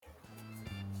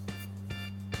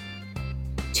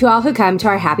To all who come to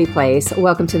our happy place,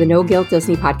 welcome to the No Guilt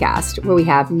Disney podcast, where we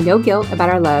have no guilt about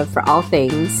our love for all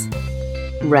things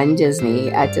Run Disney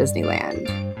at Disneyland.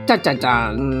 Dun, dun,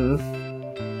 dun.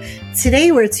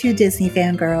 Today we're two Disney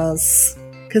fangirls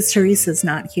because Teresa's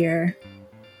not here,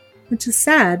 which is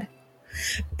sad.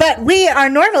 But we are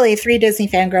normally three Disney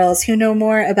fangirls who know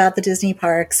more about the Disney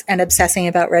parks and obsessing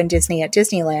about Run Disney at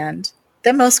Disneyland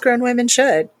than most grown women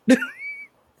should.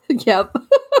 Yep.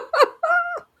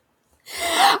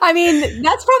 I mean,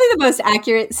 that's probably the most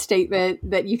accurate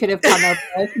statement that you could have come up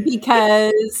with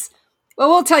because, well,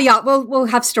 we'll tell y'all, we'll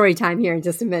have story time here in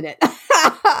just a minute.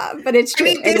 But it's true.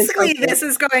 I mean, basically, this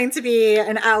is going to be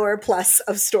an hour plus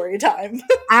of story time.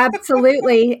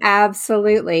 Absolutely.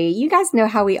 Absolutely. You guys know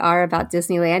how we are about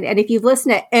Disneyland. And if you've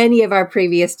listened to any of our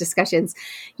previous discussions,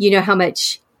 you know how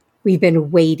much we've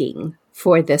been waiting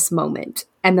for this moment.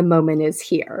 And the moment is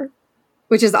here.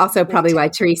 Which is also probably why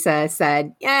Teresa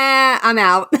said, yeah, I'm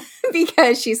out.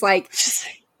 Because she's like,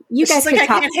 you guys I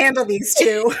can't handle these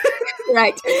two.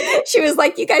 Right. She was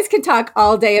like, you guys can talk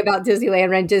all day about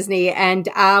Disneyland, Run Disney. And,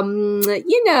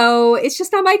 it's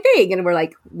just not my thing. And we're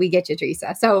like, we get you,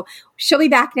 Teresa. So she'll be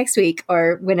back next week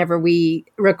or whenever we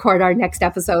record our next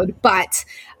episode. But,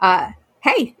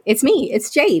 hey, it's me.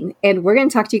 It's Jane. And we're going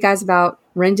to talk to you guys about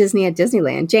Run Disney at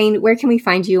Disneyland. Jane, where can we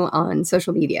find you on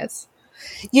social medias?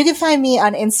 You can find me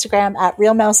on Instagram at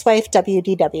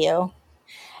RealMousewifeWDW.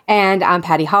 And I'm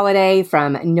Patty Holiday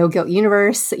from No Guilt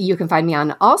Universe. You can find me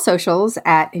on all socials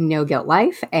at No Guilt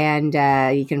Life. And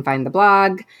you can find the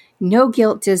blog,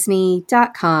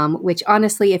 NoGuiltDisney.com, which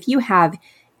honestly, if you have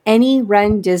any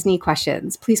Run Disney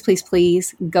questions, please, please,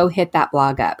 please go hit that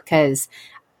blog up because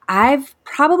I've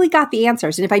probably got the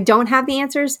answers. And if I don't have the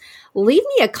answers, leave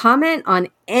me a comment on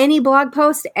any blog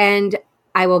post and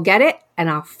I will get it and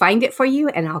I'll find it for you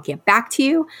and I'll get back to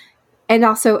you. And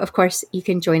also, of course, you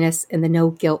can join us in the No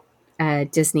Guilt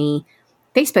Disney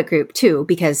Facebook group too,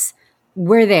 because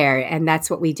we're there and that's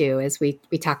what we do is we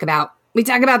talk about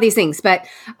these things. But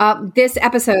this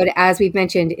episode, as we've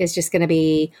mentioned, is just going to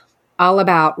be all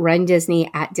about Run Disney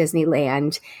at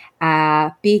Disneyland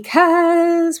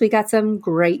because we got some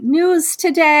great news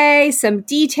today. Some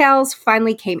details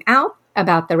finally came out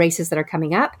about the races that are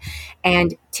coming up.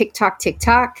 And TikTok.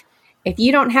 If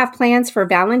you don't have plans for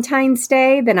Valentine's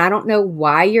Day, then I don't know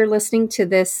why you're listening to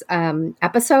this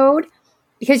episode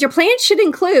because your plans should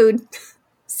include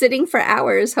sitting for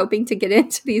hours hoping to get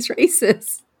into these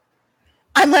races.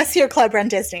 Unless you're Club Run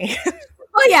Disney.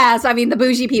 Well, yes. I mean, the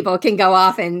bougie people can go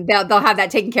off and they'll have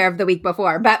that taken care of the week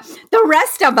before. But the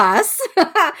rest of us,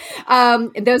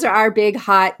 those are our big,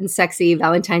 hot, and sexy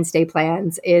Valentine's Day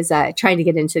plans is trying to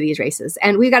get into these races.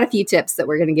 And we've got a few tips that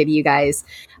we're going to give you guys.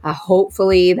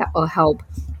 Hopefully that will help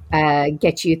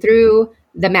get you through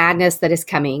the madness that is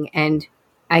coming. And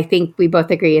I think we both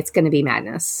agree it's going to be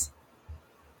madness.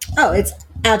 Oh, it's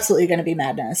absolutely going to be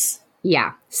madness.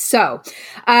 Yeah. So,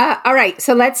 all right.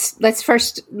 So let's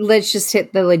just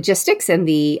hit the logistics and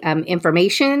the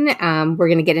information. We're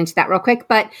going to get into that real quick.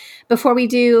 But before we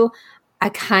do, I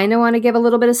kind of want to give a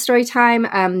little bit of story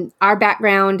time, our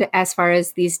background as far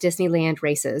as these Disneyland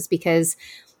races, because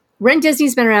Run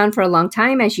Disney's been around for a long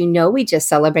time. As you know, we just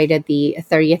celebrated the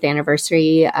 30th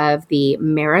anniversary of the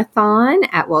marathon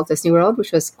at Walt Disney World,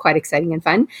 which was quite exciting and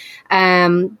fun.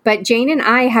 But Jane and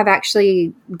I have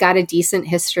actually got a decent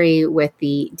history with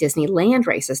the Disneyland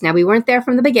races. Now, we weren't there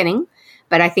from the beginning,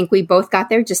 but I think we both got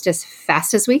there just as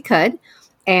fast as we could.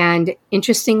 And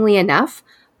interestingly enough,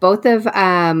 both of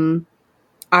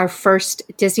our first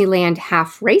Disneyland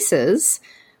half races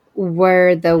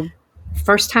were the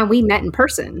first time we met in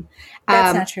person.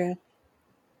 That's not true.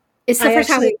 It's the first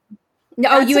time.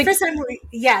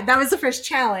 Yeah, that was the first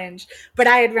challenge. But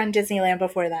I had run Disneyland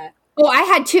before that. Oh, I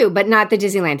had too, but not the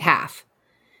Disneyland half.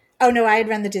 Oh, no, I had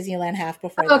run the Disneyland half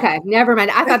before that. Okay, never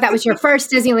mind. I thought that was your first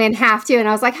Disneyland half too. And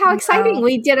I was like, how exciting. No.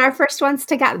 We did our first ones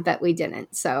together, but we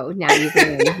didn't. So now you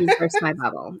burst my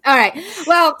bubble. All right.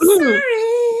 Well, sorry.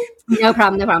 No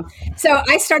problem. So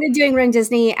I started doing Run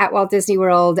Disney at Walt Disney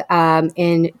World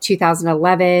in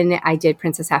 2011. I did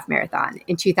Princess Half Marathon.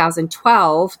 In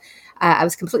 2012, I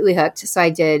was completely hooked. So I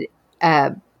did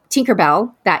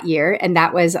Tinkerbell that year, and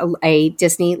that was a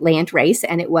Disneyland race.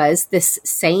 And it was this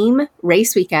same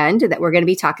race weekend that we're going to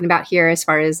be talking about here as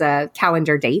far as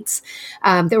calendar dates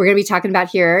that we're going to be talking about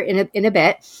here in a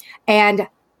bit. And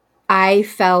I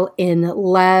fell in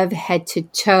love head to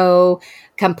toe,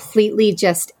 completely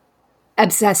just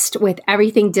obsessed with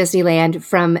everything Disneyland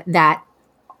from that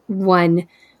one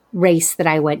race that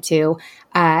I went to.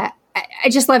 I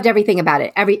just loved everything about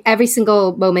it. Every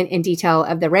single moment in detail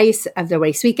of the race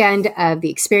weekend, of the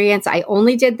experience. I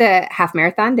only did the half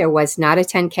marathon. There was not a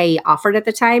 10K offered at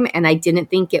the time, and I didn't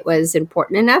think it was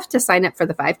important enough to sign up for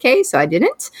the 5K, so I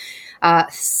didn't.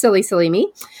 Silly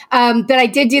me. But I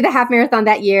did do the half marathon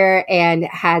that year and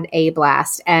had a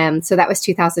blast. So that was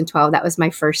 2012. That was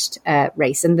my first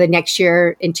race. And the next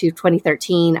year, into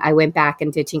 2013, I went back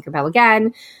and did Tinkerbell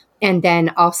again, and then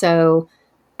also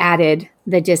added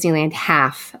the Disneyland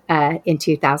half in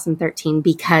 2013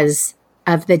 because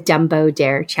of the Dumbo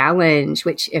Dare Challenge,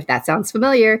 which, if that sounds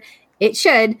familiar, it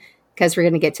should, because we're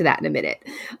going to get to that in a minute.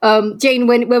 Jane,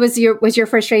 when was your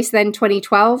first race then?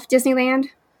 2012 Disneyland?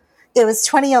 It was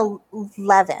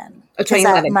 2011. Oh,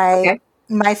 2011.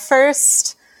 My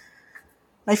first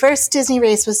Disney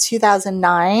race was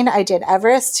 2009. I did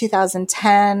Everest.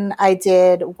 2010, I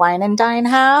did Wine and Dine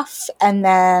half, and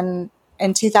then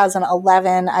in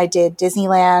 2011, I did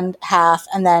Disneyland half,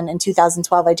 and then in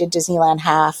 2012, I did Disneyland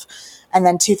half, and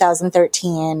then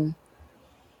 2013,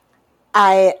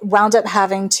 I wound up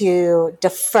having to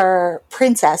defer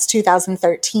Princess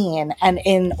 2013, and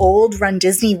in old Run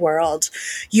Disney World,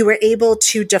 you were able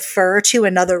to defer to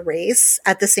another race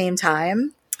at the same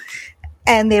time.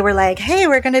 And they were like, hey,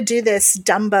 we're going to do this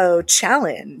Dumbo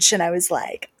challenge. And I was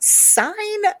like, sign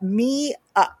me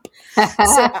up. So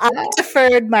I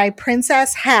deferred my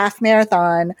Princess half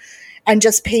marathon and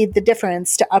just paid the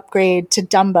difference to upgrade to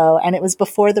Dumbo. And it was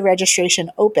before the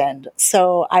registration opened.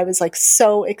 So I was like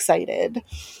so excited.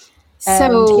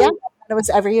 And yeah, it was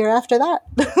every year after that.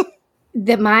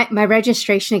 My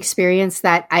registration experience,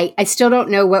 that I still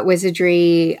don't know what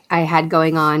wizardry I had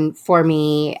going on for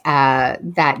me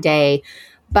that day,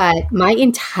 but my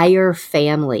entire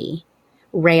family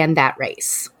ran that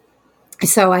race.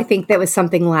 So I think that was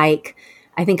something like,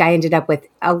 I think I ended up with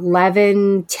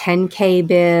 11 10K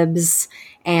bibs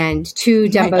and two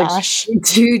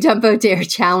Dumbo Dare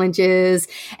challenges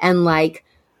and like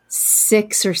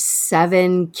 6 or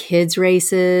 7 kids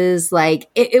races. Like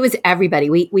it was everybody.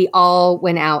 We all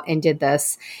went out and did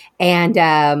this, and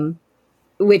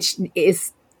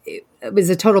it was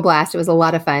a total blast. It was a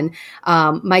lot of fun.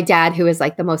 My dad, who is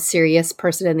like the most serious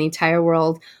person in the entire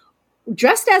world,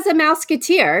 dressed as a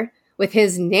Mouseketeer with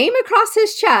his name across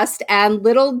his chest and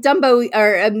little Dumbo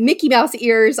or Mickey Mouse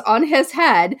ears on his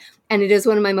head. And it is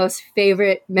one of my most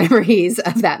favorite memories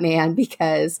of that man,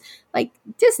 because like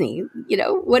Disney,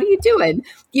 what are you doing?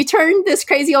 You turned this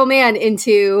crazy old man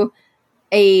into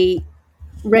a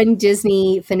Run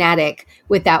Disney fanatic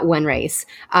with that one race.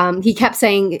 He kept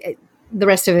saying the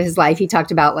rest of his life, he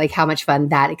talked about like how much fun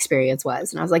that experience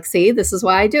was. And I was like, see, this is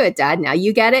why I do it, Dad. Now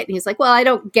you get it. And he's like, well, I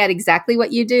don't get exactly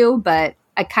what you do, but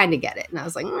I kind of get it. And I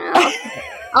was like, well,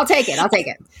 I'll take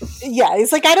it. Yeah.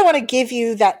 He's like, I don't want to give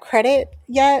you that credit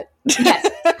yet. Yes,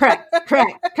 correct.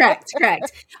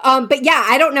 But yeah,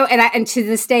 I don't know. And to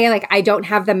this day, like, I don't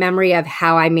have the memory of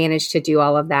how I managed to do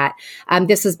all of that.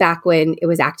 This was back when it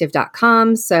was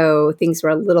active.com. So things were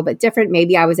a little bit different.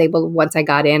 Maybe I was able, once I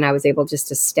got in, I was able just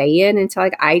to stay in until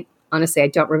honestly, I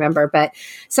don't remember, but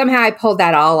somehow I pulled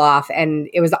that all off, and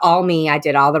it was all me. I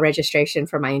did all the registration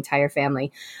for my entire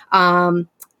family.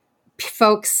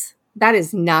 Folks, that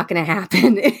is not going to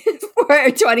happen for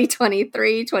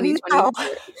 2023, 2024. No.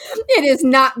 It is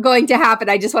not going to happen.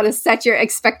 I just want to set your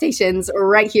expectations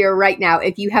right here, right now.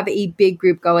 If you have a big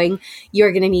group going,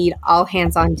 you're going to need all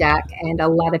hands on deck and a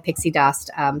lot of pixie dust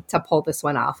to pull this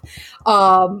one off.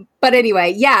 But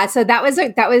anyway, yeah, so that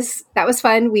was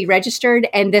fun. We registered,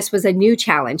 and this was a new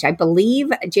challenge. I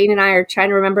believe Jane and I are trying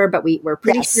to remember, but we're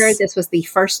pretty sure this was the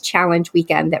first challenge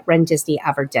weekend that Run Disney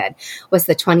ever did, was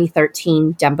the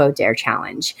 2013 Dumbo Dare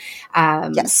Challenge.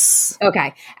 Yes.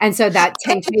 Okay. And so that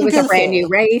 10K was a brand new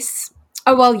race.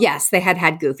 Oh, well, yes, they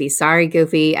had Goofy. Sorry,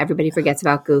 Goofy. Everybody forgets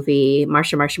about Goofy.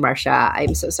 Marsha.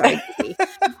 I'm so sorry, Goofy.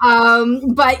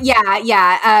 But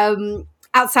yeah.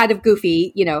 Outside of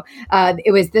Goofy,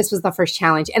 this was the first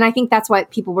challenge. And I think that's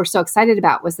what people were so excited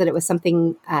about, was that it was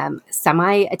something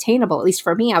semi-attainable. At least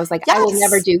for me, I was like, yes. I will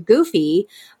never do Goofy,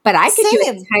 but I could do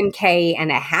a 10K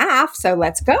and a half. So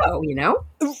let's go,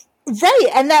 Right.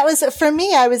 And that was, for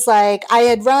me, I was like, I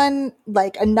had run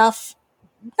like enough,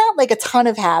 not like a ton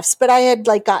of halves, but I had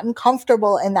like gotten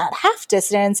comfortable in that half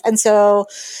distance. And so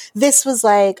this was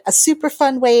like a super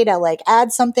fun way to like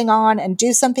add something on and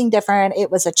do something different. It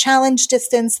was a challenge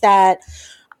distance that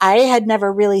I had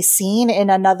never really seen in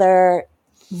another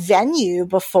venue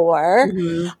before,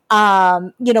 with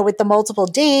the multiple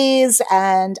days.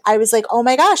 And I was like, oh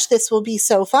my gosh, this will be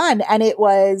so fun. And it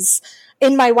was,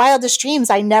 in my wildest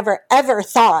dreams, I never ever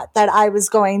thought that I was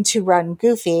going to run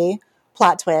Goofy.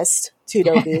 Plot twist, two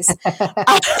dopies.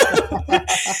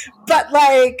 But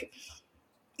like,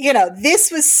 you know,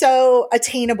 this was so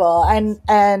attainable,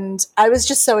 and I was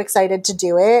just so excited to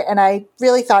do it. And I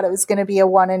really thought it was going to be a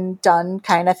one and done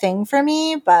kind of thing for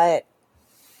me, but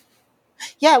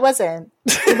yeah, it wasn't.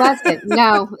 It wasn't.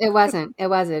 No, it wasn't. It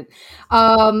wasn't.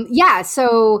 Yeah.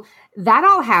 So that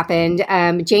all happened.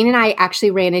 Jane and I actually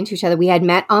ran into each other. We had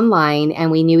met online and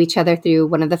we knew each other through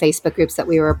one of the Facebook groups that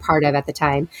we were a part of at the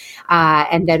time.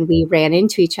 And then we ran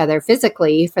into each other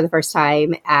physically for the first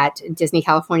time at Disney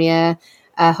California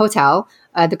Hotel,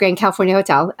 the Grand California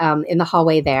Hotel, in the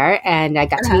hallway there. And I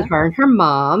got to meet her and her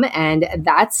mom. And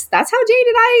that's how Jane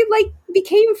and I like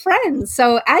became friends.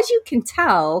 So as you can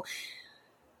tell,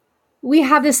 we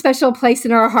have this special place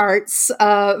in our hearts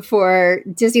for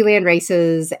Disneyland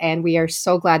races, and we are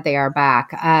so glad they are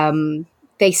back.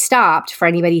 They stopped, for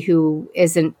anybody who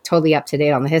isn't totally up to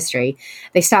date on the history,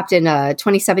 they stopped in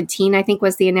 2017, I think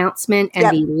was the announcement,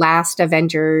 and the last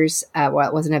Avengers, well,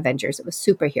 it wasn't Avengers, it was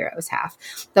Superheroes half.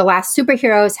 The last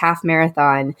Superheroes half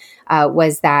marathon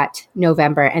was that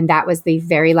November, and that was the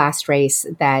very last race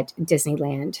that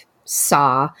Disneyland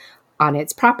saw on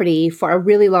its property for a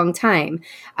really long time.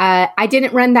 I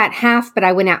didn't run that half, but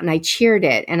I went out and I cheered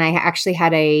it. And I actually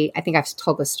had I think I've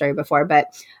told this story before,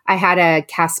 but I had a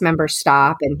cast member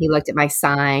stop and he looked at my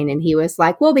sign and he was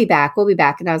like, we'll be back.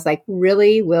 And I was like,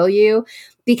 really, will you?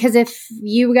 Because if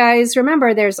you guys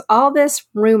remember, there's all this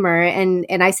rumor, and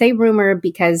I say rumor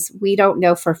because we don't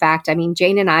know for a fact. I mean,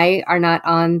 Jane and I are not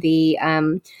on the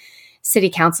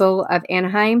City Council of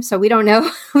Anaheim. So we don't know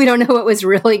what was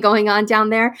really going on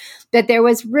down there. But there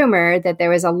was rumor that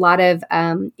there was a lot of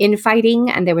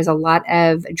infighting and there was a lot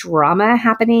of drama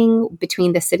happening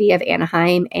between the city of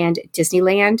Anaheim and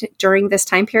Disneyland during this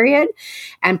time period.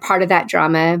 And part of that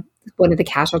drama, one of the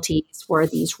casualties were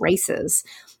these races.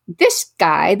 This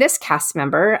cast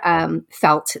member,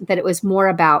 felt that it was more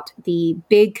about the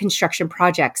big construction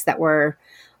projects that were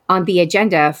on the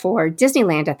agenda for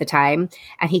Disneyland at the time.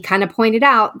 And he kind of pointed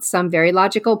out some very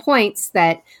logical points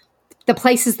that the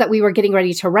places that we were getting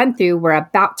ready to run through were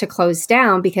about to close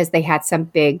down because they had some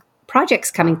big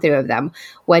projects coming through of them.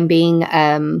 One being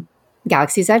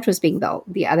Galaxy's Edge was being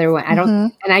built. The other one, I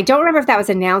don't remember if that was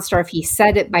announced or if he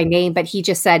said it by name, but he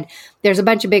just said there's a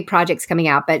bunch of big projects coming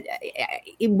out. But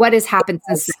what has happened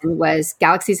since then was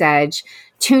Galaxy's Edge,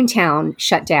 Toontown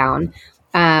shut down.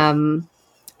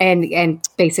 And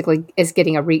basically is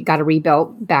getting got a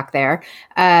rebuilt back there.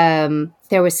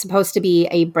 There was supposed to be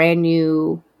a brand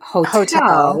new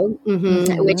hotel.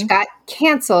 Which got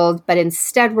canceled, but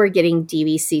instead we're getting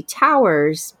DVC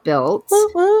Towers built.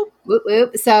 Whoop, whoop. Whoop,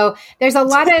 whoop. So there was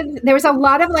a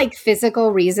lot of like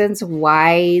physical reasons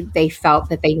why they felt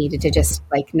that they needed to just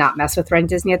like not mess with Run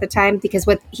Disney at the time, because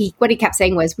what he kept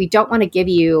saying was, we don't want to give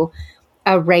you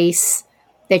a race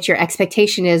that your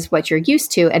expectation is what you're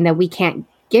used to, and then we can't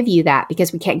give you that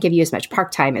because we can't give you as much park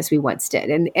time as we once did.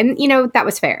 And you know, that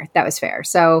was fair.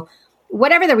 So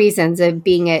whatever the reasons of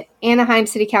being it Anaheim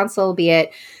City Council, be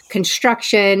it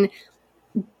construction,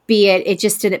 be it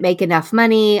just didn't make enough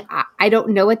money. I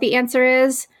don't know what the answer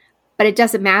is, but it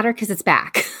doesn't matter because it's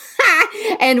back.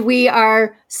 And we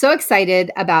are so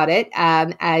excited about it,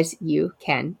 as you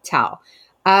can tell.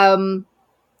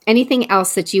 Anything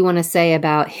else that you want to say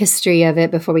about history of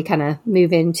it before we kind of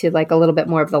move into like a little bit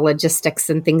more of the logistics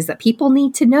and things that people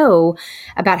need to know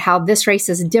about how this race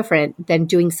is different than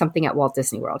doing something at Walt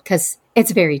Disney World? Because it's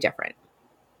very different.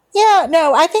 Yeah,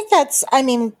 no, I think that's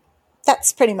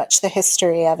pretty much the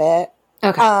history of it.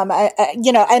 Okay.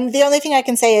 And the only thing I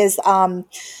can say is,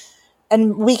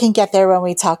 and we can get there when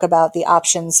we talk about the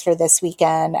options for this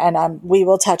weekend, and we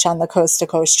will touch on the Coast to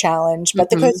Coast Challenge. But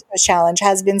the Coast to Coast Challenge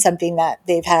has been something that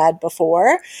they've had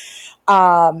before,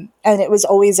 and it was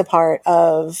always a part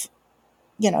of,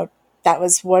 that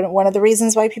was one of the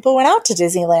reasons why people went out to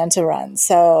Disneyland to run.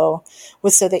 So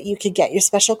that you could get your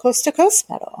special Coast to Coast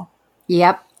medal.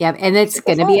 Yep. And it's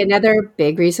going to be another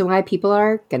big reason why people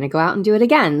are going to go out and do it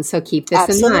again. So keep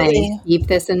this in mind. Keep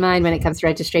this in mind when it comes to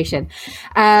registration.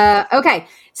 Okay.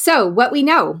 So what we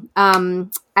know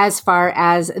as far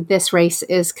as this race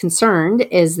is concerned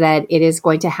is that it is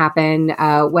going to happen.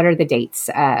 What are the dates?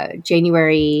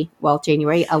 January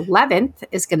 11th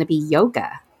is going to be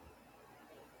yoga.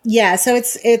 Yeah, so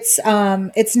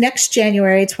it's next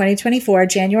January 2024,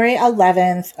 January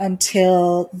 11th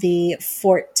until the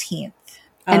 14th.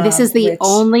 And this is the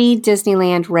only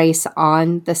Disneyland race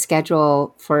on the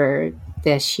schedule for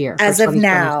this year. As of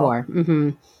now. Mm-hmm.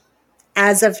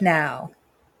 As of now.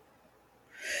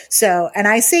 So, and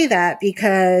I say that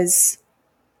because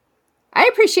I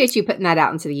appreciate you putting that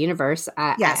out into the universe.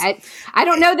 Yes. I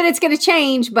don't know that it's going to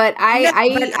change, but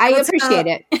I appreciate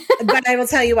it. But I will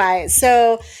tell you why.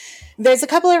 So there's a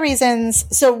couple of reasons.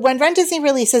 So when Run Disney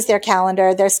releases their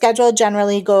calendar, their schedule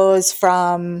generally goes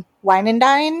from Wine and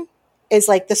Dine is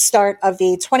like the start of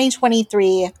the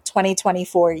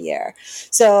 2023-2024 year.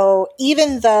 So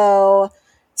even though,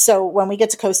 so when we get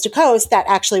to Coast, that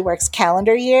actually works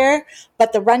calendar year,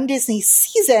 but the Run Disney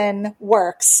season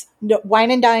works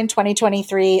Wine and Dine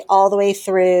 2023 all the way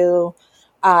through,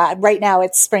 right now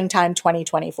it's springtime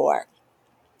 2024.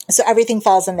 So everything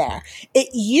falls in there. It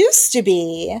used to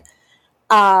be,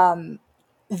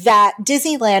 that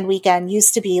Disneyland weekend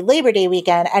used to be Labor Day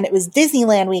weekend, and it was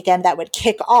Disneyland weekend that would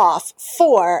kick off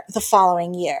for the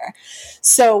following year.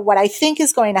 So what I think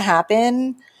is going to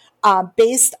happen,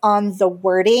 based on the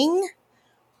wording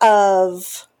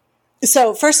of,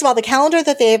 so first of all, the calendar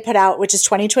that they have put out, which is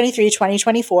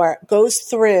 2023-2024, goes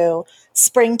through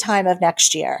springtime of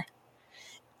next year.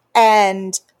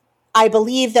 And I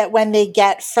believe that when they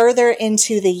get further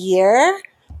into the year,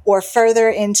 or further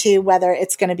into whether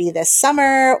it's going to be this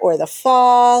summer or the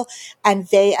fall, and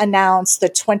they announce the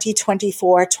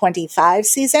 2024-25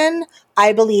 season,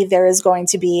 I believe there is going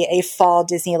to be a fall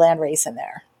Disneyland race in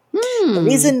there.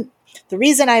 The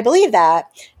reason I believe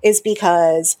that is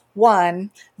because,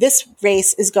 one, this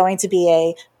race is going to be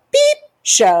a beep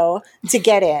show to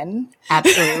get in.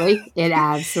 Absolutely. It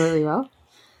absolutely will.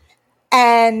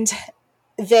 And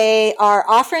they are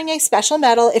offering a special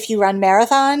medal if you run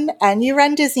Marathon and you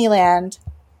run Disneyland.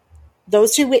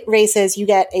 Those two races, you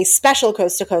get a special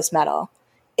Coast to Coast medal.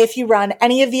 If you run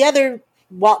any of the other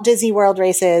Walt Disney World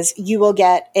races, you will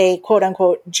get a quote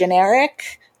unquote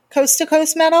generic Coast to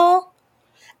Coast medal.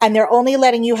 And they're only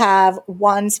letting you have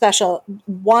one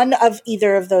of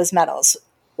either of those medals.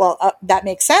 Well, that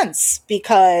makes sense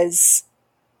because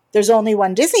there's only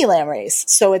one Disneyland race.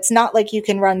 So it's not like you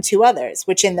can run two others,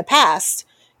 which in the past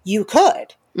you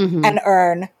could and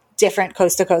earn different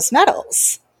Coast to Coast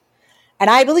medals. And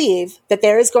I believe that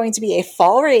there is going to be a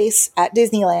fall race at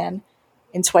Disneyland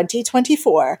in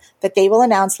 2024 that they will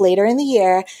announce later in the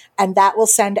year. And that will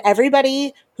send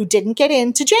everybody who didn't get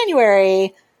into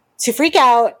January to freak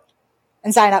out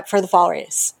and sign up for the fall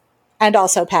race. And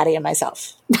also Patty and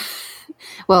myself.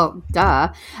 Well, duh.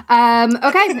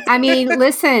 Okay. I mean,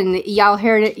 listen, y'all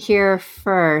heard it here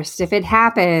first. If it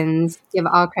happens, give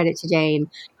all credit to Jane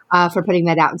for putting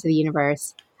that out into the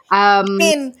universe. I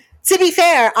mean, to be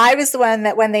fair, I was the one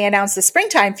that when they announced the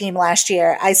springtime theme last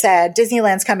year, I said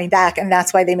Disneyland's coming back, and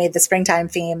that's why they made the springtime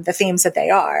theme the themes that they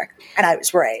are. And I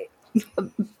was right.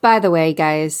 By the way,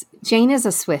 guys, Jane is a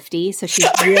Swiftie, so she's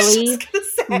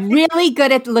really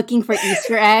good at looking for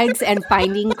Easter eggs and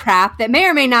finding crap that may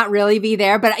or may not really be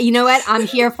there. But you know what? I'm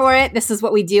here for it. This is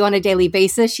what we do on a daily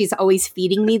basis. She's always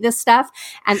feeding me this stuff,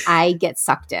 and I get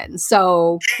sucked in.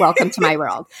 So welcome to my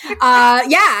world. Yeah,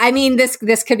 I mean,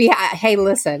 this could be, hey,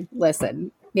 listen.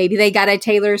 Maybe they got a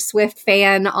Taylor Swift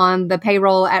fan on the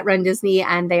payroll at Run Disney,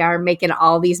 and they are making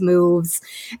all these moves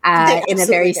in a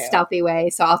very stealthy way.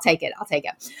 So I'll take it.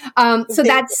 So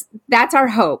that's our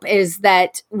hope, is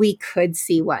that we could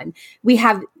see one. We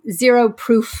have zero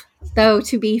proof, though.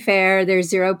 To be fair, there's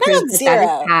zero proof that is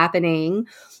happening.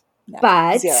 No,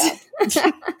 but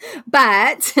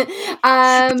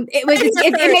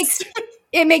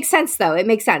it makes sense, though. It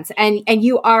makes sense, and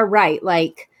you are right.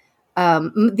 Like.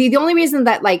 The only reason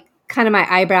that like kind of my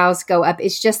eyebrows go up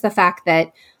is just the fact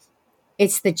that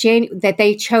it's that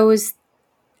they chose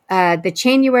the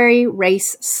January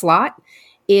race slot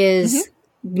is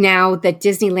now the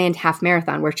Disneyland Half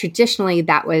Marathon, where traditionally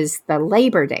that was the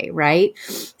Labor Day, right?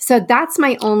 So that's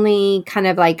my only kind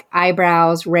of like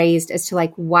eyebrows raised as to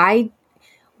like why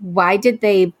did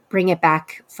they bring it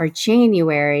back for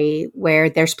January, where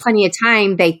there's plenty of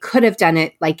time? They could have done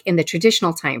it like in the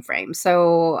traditional time frame.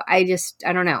 So I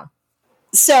don't know.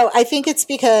 So I think it's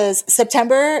because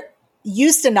September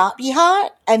used to not be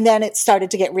hot, and then it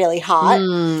started to get really hot.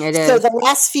 It is. So the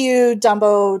last few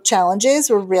Dumbo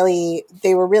challenges were really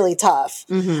tough.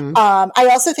 I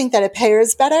also think that it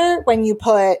pairs better when you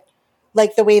put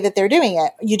like the way that they're doing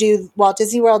it. You do Walt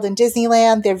Disney World and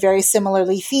Disneyland. They're very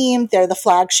similarly themed. They're the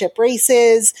flagship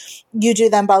races. You do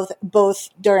them both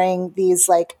during these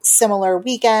like similar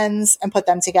weekends and put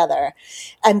them together.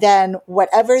 And then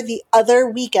whatever the other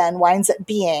weekend winds up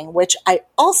being, which I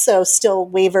also still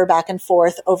waver back and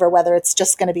forth over whether it's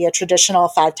just going to be a traditional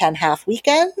 5-10 half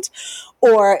weekend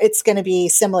or it's going to be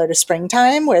similar to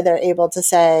springtime where they're able to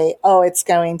say, oh, it's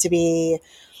going to be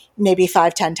maybe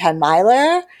 5-10 10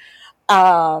 miler.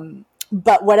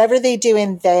 But whatever they do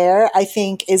in there, I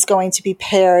think is going to be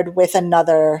paired with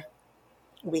another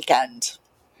weekend.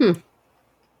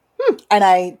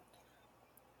 And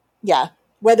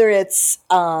whether it's,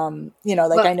 I know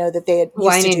that they had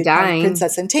used to do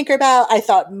Princess and Tinkerbell. I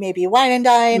thought maybe Wine and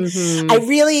Dine. I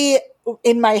really,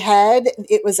 in my head,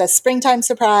 it was a springtime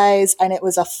surprise and it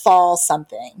was a fall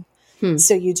something.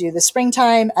 So you do the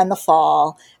springtime and the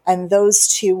fall, and those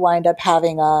two wind up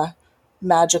having a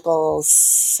magical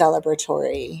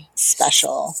celebratory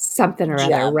special. Something or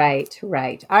other. Right. All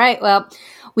right. Well,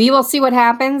 we will see what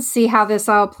happens, see how this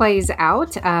all plays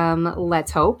out. Let's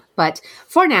hope. But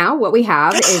for now, what we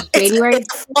have is January.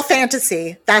 It's fall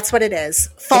fantasy. That's what it is.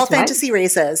 Fall fantasy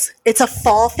races. It's a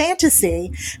fall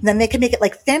fantasy. And then they can make it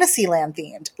like Fantasyland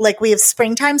themed. Like we have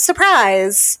springtime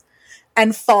surprise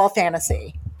and fall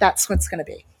fantasy. That's what's going to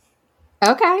be.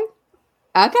 Okay.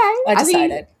 I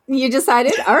decided. You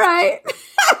decided? All right.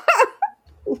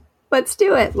 Let's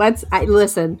do it.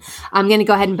 Listen, I'm going to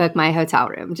go ahead and book my hotel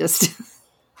room just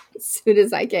as soon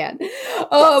as I can.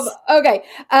 Yes. Okay.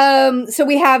 So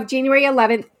we have January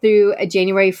 11th through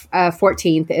January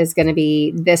 14th is going to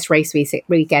be this race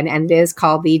weekend, and it is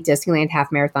called the Disneyland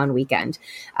Half Marathon Weekend.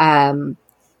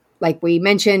 Like we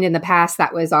mentioned in the past,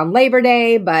 that was on Labor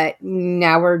Day, but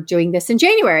now we're doing this in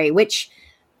January, which,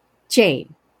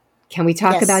 Jane, can we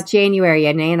talk about January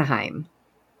in Anaheim?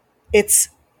 It's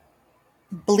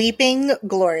bleeping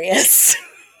glorious.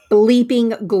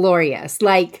 Bleeping glorious.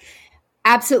 Like,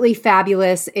 absolutely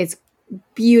fabulous. It's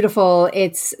beautiful.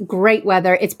 It's great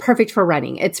weather. It's perfect for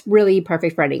running. It's really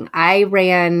perfect for running. I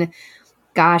ran...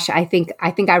 Gosh, I think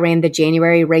I ran the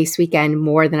January race weekend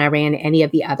more than I ran any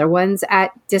of the other ones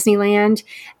at Disneyland,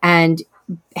 and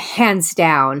hands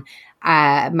down,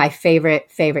 my favorite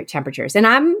temperatures. And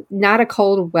I'm not a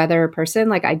cold weather person;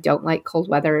 like I don't like cold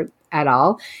weather at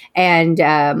all. And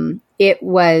it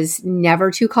was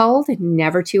never too cold,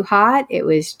 never too hot. It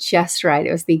was just right.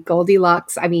 It was the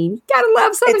Goldilocks. I mean, you gotta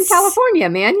love Southern California,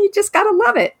 man. You just gotta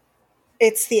love it.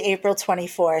 It's the April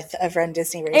 24th of Run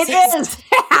Disney Races. It is.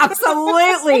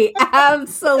 Absolutely.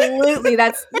 Absolutely.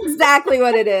 That's exactly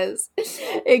what it is.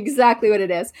 Exactly what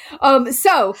it is.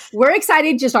 So we're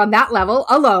excited just on that level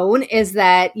alone is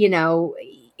that,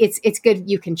 it's good.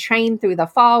 You can train through the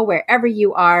fall wherever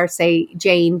you are. Say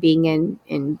Jane being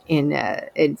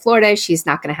in Florida, she's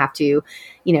not going to have to,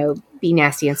 be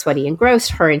nasty and sweaty and gross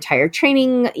her entire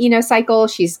training, cycle.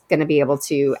 She's going to be able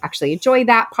to actually enjoy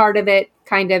that part of it,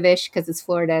 kind of ish, because it's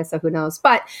Florida. So who knows?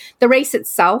 But the race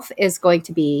itself is going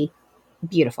to be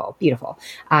beautiful, beautiful.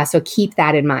 So keep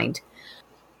that in mind.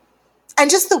 And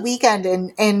just the weekend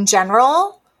in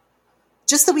general,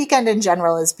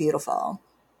 is beautiful.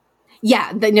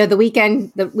 Yeah, the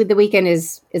weekend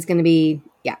is going to be,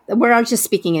 we're all just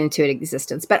speaking into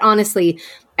existence. But honestly,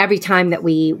 every time that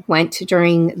we went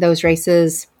during those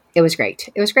races, it was great.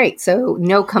 It was great. So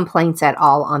no complaints at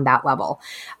all on that level.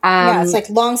 It's like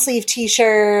long sleeve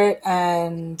t-shirt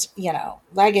and,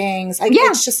 leggings.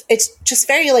 It's just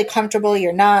very like comfortable.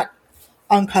 You're not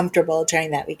uncomfortable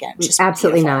during that weekend. Just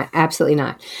absolutely beautiful. Not. Absolutely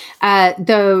not.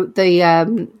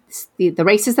 The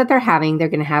races that they're having, they're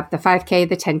going to have the 5K,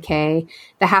 the 10K,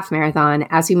 the half marathon.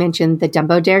 As we mentioned, the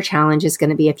Dumbo Dare Challenge is going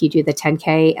to be if you do the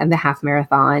 10K and the half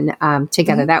marathon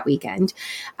together that weekend.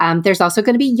 There's also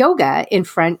going to be yoga in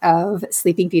front of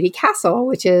Sleeping Beauty Castle,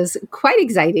 which is quite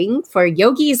exciting for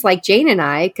yogis like Jane and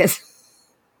I, because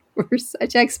we're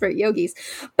such expert yogis.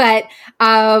 But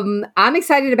I'm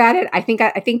excited about it. I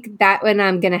think that one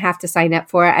I'm going to have to sign up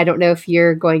for. I don't know if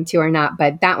you're going to or not,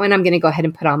 but that one I'm going to go ahead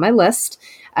and put on my list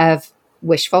of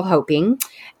wishful hoping.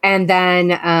 And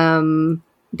then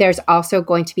there's also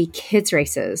going to be kids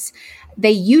races.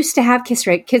 They used to have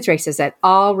kids races at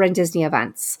all Run Disney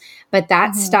events, but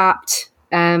that stopped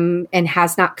and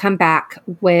has not come back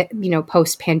with,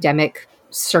 post-pandemic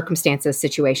circumstances,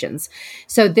 situations.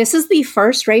 So this is the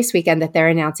first race weekend that they're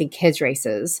announcing kids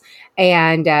races.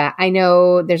 And I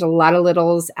know there's a lot of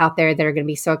littles out there that are going to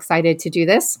be so excited to do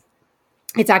this.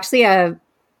 It's actually a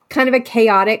kind of a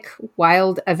chaotic,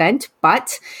 wild event,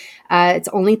 but it's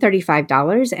only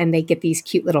 $35 and they get these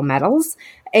cute little medals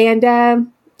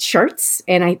and shirts.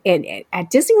 And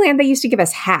at Disneyland, they used to give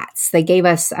us hats. They gave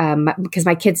us, because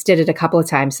my kids did it a couple of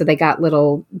times, so they got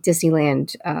little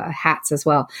Disneyland hats as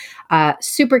well.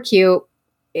 Super cute.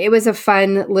 It was a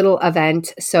fun little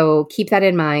event, so keep that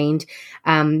in mind.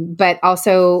 But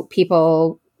also,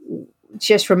 people,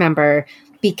 just remember,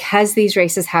 because these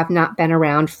races have not been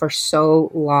around for so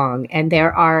long, and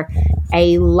there are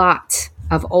a lot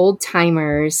of old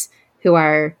timers who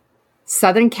are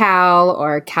Southern Cal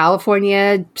or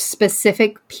California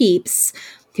specific peeps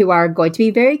who are going to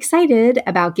be very excited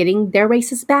about getting their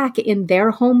races back in their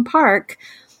home park.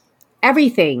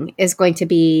 Everything is going to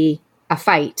be a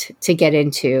fight to get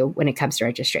into when it comes to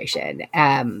registration.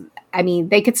 I mean,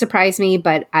 they could surprise me,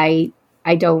 but I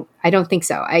don't think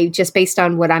so. I just, based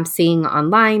on what I'm seeing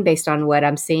online, based on what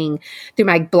I'm seeing through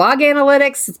my blog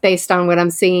analytics, it's based on what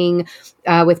I'm seeing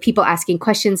with people asking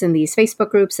questions in these Facebook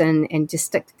groups and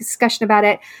just discussion about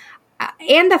it.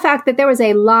 And the fact that there was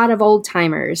a lot of old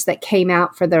timers that came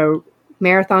out for the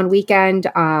marathon weekend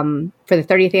for the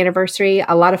 30th anniversary.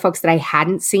 A lot of folks that I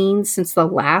hadn't seen since the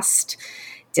last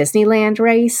Disneyland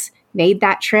race made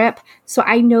that trip. So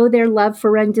I know their love for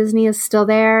Run Disney is still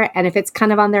there. And if it's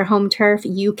kind of on their home turf,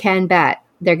 you can bet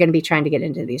they're going to be trying to get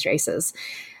into these races.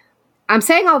 I'm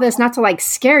saying all this not to like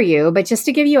scare you, but just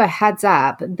to give you a heads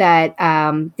up that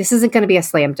this isn't going to be a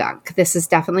slam dunk. This is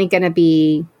definitely going to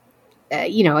be,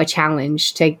 a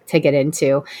challenge to get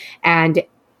into. And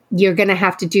you're going to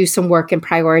have to do some work and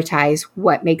prioritize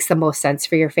what makes the most sense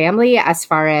for your family as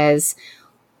far as,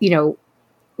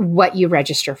 what you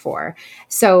register for.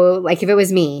 So like if it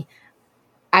was me,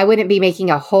 I wouldn't be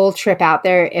making a whole trip out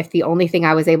there if the only thing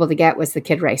I was able to get was the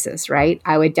kid races, right?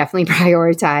 I would definitely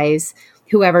prioritize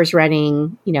whoever's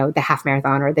running, the half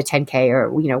marathon or the 10K or,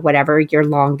 whatever your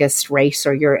longest race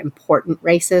or your important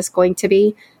race is going to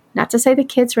be. Not to say the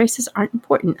kids' races aren't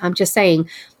important. I'm just saying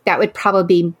that would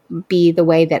probably be the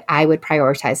way that I would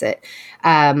prioritize it.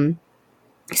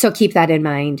 So keep that in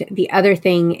mind. The other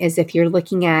thing is if you're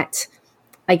looking at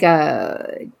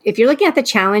the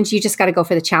challenge, you just got to go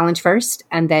for the challenge first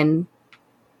and then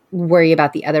worry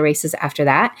about the other races after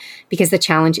that, because the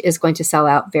challenge is going to sell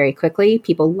out very quickly.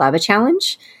 People love a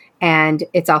challenge, and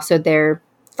it's also their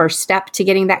first step to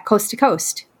getting that coast to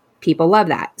coast. People love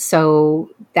that. So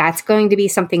that's going to be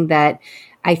something that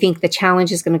I think the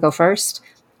challenge is going to go first.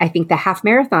 I think the half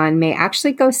marathon may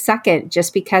actually go second,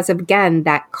 just because of, again,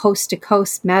 that coast to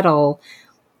coast medal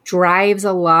drives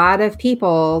a lot of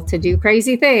people to do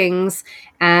crazy things,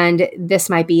 and this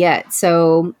might be it.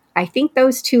 So I think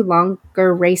those two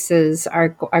longer races are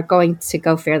going to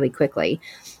go fairly quickly.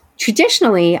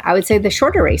 Traditionally, I would say the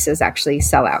shorter races actually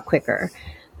sell out quicker.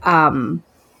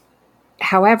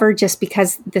 However, just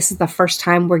because this is the first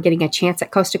time we're getting a chance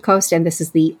at coast to coast, and this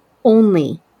is the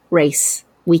only race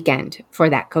weekend for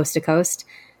that coast to coast,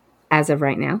 as of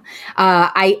right now,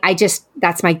 I just,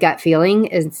 that's my gut feeling,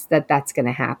 is that that's going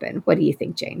to happen. What do you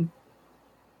think, Jane?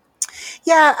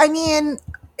 Yeah, I mean,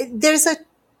 there's a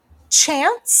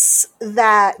chance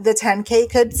that the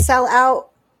 10K could sell out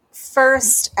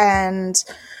first. And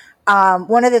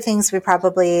one of the things we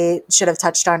probably should have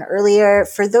touched on earlier,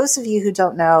 for those of you who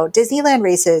don't know, Disneyland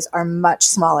races are much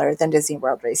smaller than Disney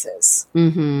World races.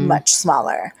 Mm-hmm. Much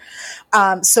smaller.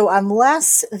 So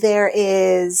unless there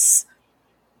is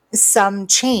some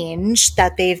change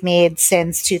that they've made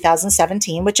since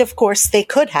 2017, which of course they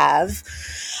could have,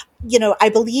 I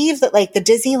believe that like the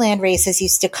Disneyland races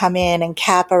used to come in and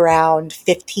cap around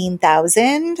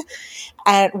 15,000,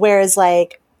 and whereas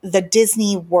like the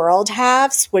Disney World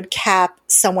halves would cap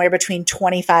somewhere between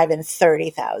 25 and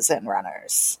 30,000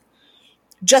 runners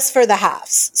just for the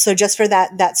halves. So just for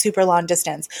that super long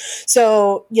distance.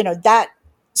 So, that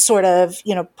sort of,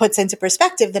 puts into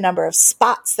perspective the number of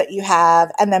spots that you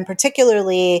have. And then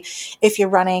particularly if you're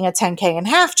running a 10K and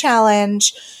half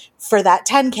challenge, for that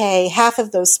 10K, half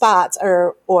of those spots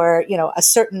or a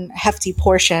certain hefty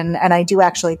portion, and I do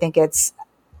actually think it's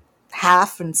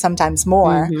half and sometimes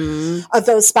more of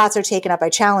those spots are taken up by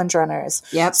challenge runners.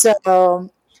 Yep. So,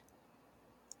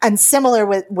 and similar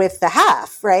with the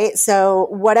half, right? So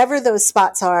whatever those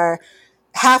spots are,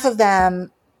 half of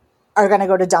them are going to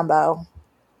go to Dumbo.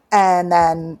 And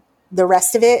then the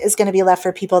rest of it is going to be left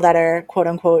for people that are quote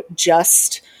unquote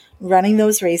just running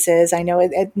those races. I know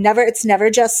it's never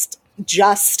just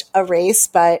a race,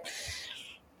 but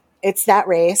it's that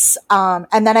race.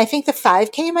 And then I think the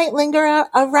 5K might linger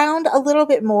around a little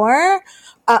bit more,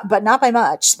 but not by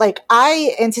much. Like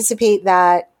I anticipate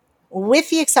that, with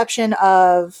the exception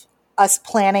of us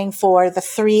planning for the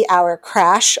 3-hour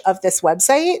crash of this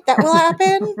website that will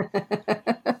happen,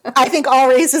 I think all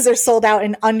races are sold out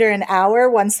in under an hour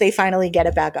once they finally get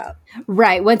it back up.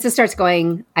 Right. Once it starts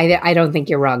going, I don't think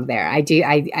you're wrong there. I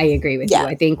agree with you.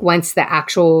 I think once the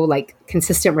actual like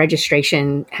consistent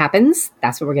registration happens,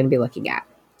 that's what we're going to be looking at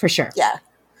for sure. Yeah.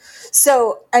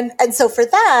 So, and so for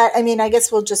that, I mean, I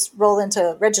guess we'll just roll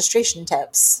into registration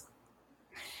tips.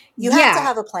 You have to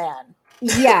have a plan.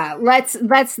 Yeah, that's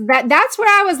where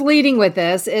I was leading with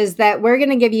this, is that we're going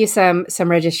to give you some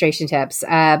registration tips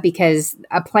because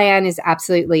a plan is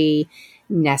absolutely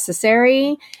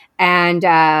necessary. And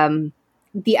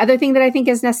the other thing that I think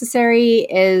is necessary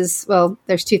is, well,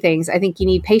 there's two things. I think you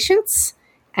need patience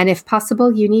And if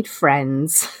possible, you need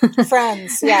friends.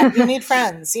 Friends. Yeah, you need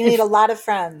friends. You need a lot of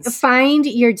friends. Find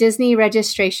your Disney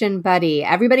registration buddy.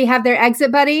 Everybody have their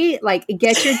exit buddy? Like,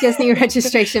 get your Disney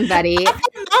registration buddy.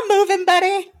 I'm moving,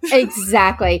 buddy.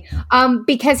 Exactly.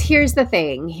 Because here's the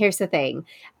thing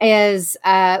is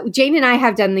Jane and I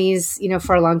have done these,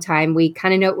 for a long time. We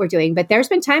kind of know what we're doing, but there's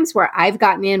been times where I've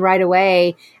gotten in right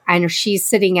away and she's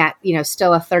sitting at,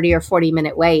 still a 30 or 40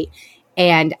 minute wait.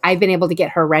 And I've been able to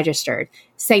get her registered.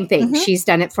 Same thing. Mm-hmm. She's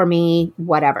done it for me,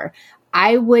 whatever.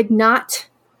 I would not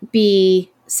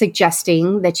be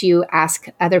suggesting that you ask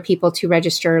other people to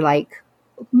register, like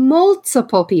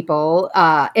multiple people,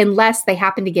 unless they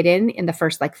happen to get in the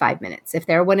first 5 minutes. If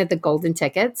they're one of the golden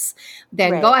tickets,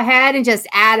 then go ahead and just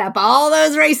add up all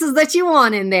those races that you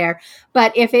want in there.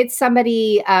 But if it's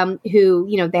somebody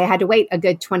who, they had to wait a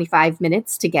good 25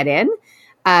 minutes to get in,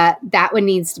 that one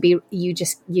needs to be, you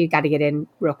got to get in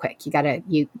real quick.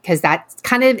 Because that's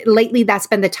kind of lately, that's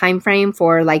been the time frame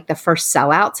for the first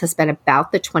sellouts has been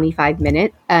about the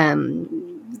 25-minute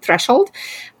threshold.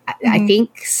 Mm-hmm. I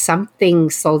think something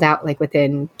sold out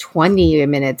within 20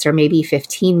 minutes or maybe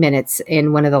 15 minutes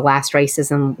in one of the last races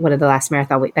and one of the last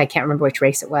marathon. I can't remember which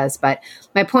race it was, but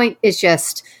my point is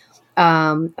just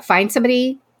find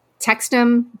somebody, text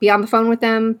them, be on the phone with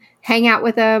them, hang out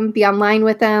with them, be online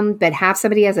with them, but have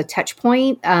somebody as a touch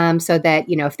point so that,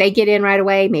 if they get in right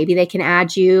away, maybe they can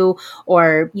add you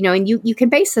or, and you can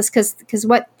base this because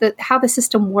how the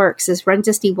system works is Run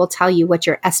Disney will tell you what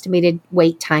your estimated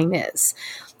wait time is.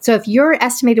 So if your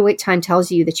estimated wait time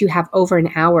tells you that you have over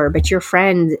an hour, but your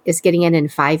friend is getting in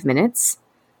 5 minutes,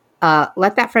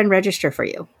 let that friend register for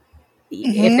you.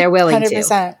 Mm-hmm. If they're willing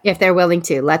 100%.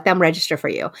 to, let them register for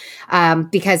you.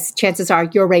 Because chances are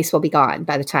your race will be gone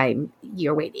by the time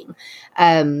you're waiting.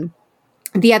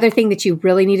 The other thing that you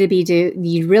really need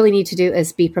to do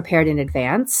is be prepared in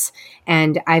advance.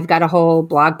 And I've got a whole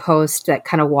blog post that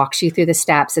kind of walks you through the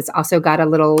steps. It's also got a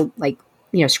little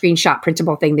screenshot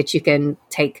printable thing that you can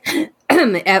take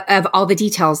of all the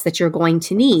details that you're going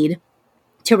to need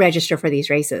to register for these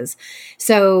races.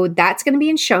 So that's going to be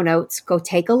in show notes. Go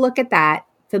take a look at that,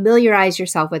 familiarize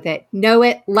yourself with it, know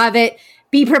it, love it,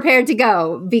 be prepared to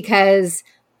go because,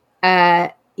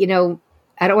 I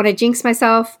don't want to jinx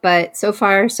myself, but so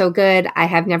far so good. I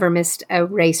have never missed a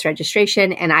race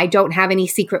registration and I don't have any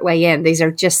secret way in. These are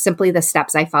just simply the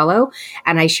steps I follow.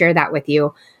 And I share that with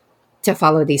you to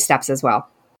follow these steps as well.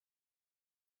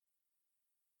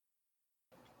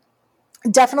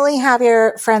 Definitely have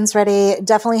your friends ready.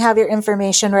 Definitely have your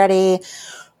information ready.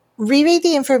 Reread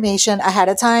the information ahead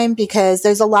of time because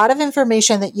there's a lot of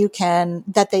information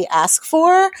that they ask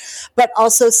for, but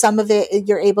also some of it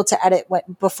you're able to edit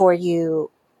before you,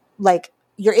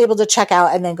 you're able to check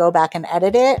out and then go back and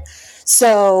edit it.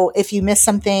 So if you miss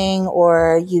something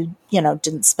or you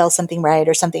didn't spell something right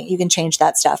or something, you can change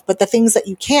that stuff. But the things that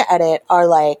you can't edit are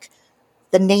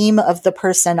the name of the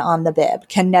person on the bib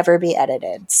can never be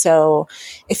edited. So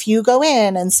if you go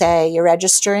in and say you're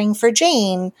registering for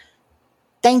Jane,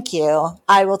 thank you,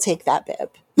 I will take that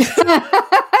bib.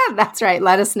 That's right.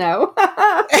 Let us know.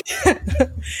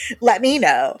 Let me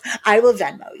know. I will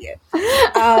Venmo you.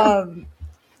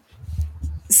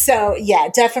 So yeah,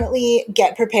 definitely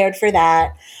get prepared for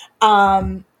that.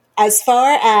 As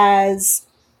far as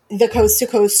the Coast to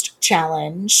Coast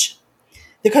Challenge,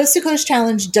 the Coast to Coast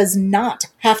Challenge does not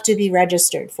have to be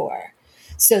registered for.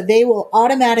 So they will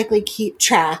automatically keep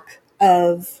track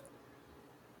of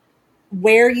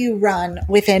where you run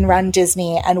within Run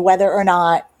Disney and whether or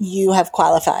not you have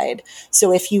qualified.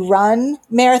 So if you run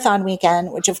Marathon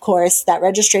Weekend, which of course that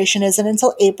registration isn't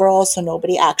until April, so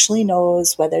nobody actually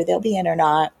knows whether they'll be in or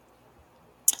not.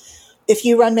 If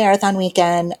you run Marathon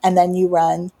Weekend and then you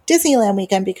run Disneyland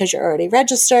Weekend because you're already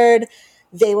registered,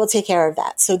 they will take care of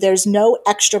that. So there's no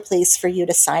extra place for you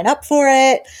to sign up for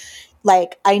it.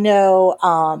 I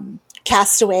know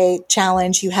Castaway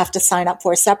Challenge you have to sign up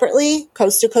for separately.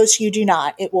 Coast to Coast you do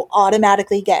not. It will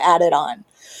automatically get added on.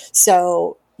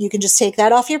 So you can just take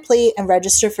that off your plate and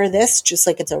register for this just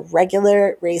like it's a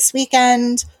regular race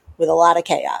weekend with a lot of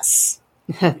chaos.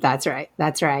 That's right.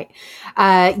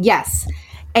 Yes.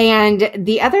 And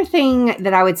the other thing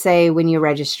that I would say when you're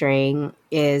registering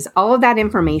is all of that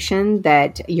information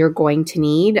that you're going to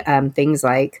need, things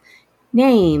like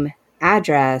name,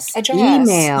 address.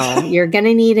 Email. You're going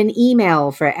to need an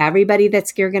email for everybody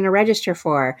you're going to register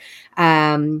for,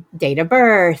 date of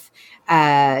birth,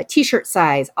 t-shirt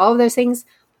size, all of those things.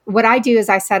 What I do is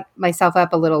I set myself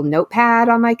up a little notepad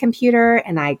on my computer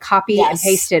and I copy and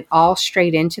paste it all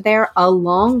straight into there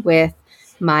along with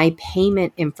my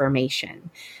payment information,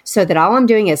 so that all I'm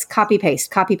doing is copy,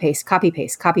 paste, copy, paste, copy,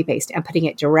 paste, copy, paste, and putting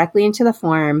it directly into the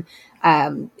form.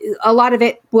 A lot of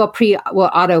it will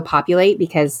auto populate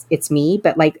because it's me.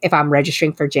 But like if I'm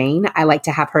registering for Jane, I like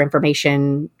to have her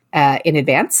information in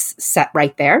advance set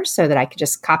right there so that I could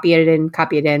just copy it in,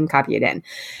 copy it in, copy it in.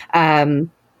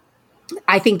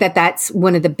 I think that that's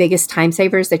one of the biggest time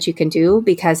savers that you can do,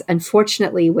 because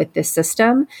unfortunately with this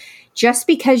system, just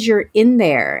because you're in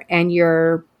there and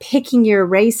you're picking your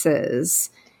races,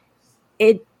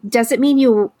 it doesn't mean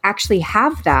you actually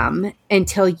have them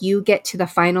until you get to the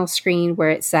final screen where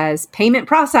it says payment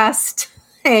processed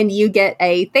and you get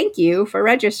a thank you for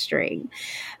registering.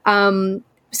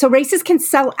 So races can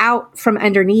sell out from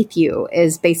underneath you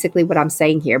is basically what I'm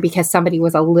saying here, because somebody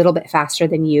was a little bit faster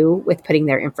than you with putting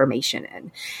their information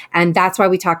in. And that's why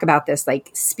we talk about this like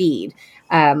speed.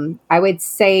 I would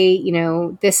say,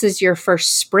 this is your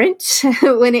first sprint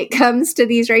when it comes to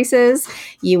these races.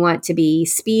 You want to be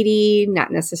speedy,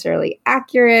 not necessarily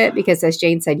accurate, because as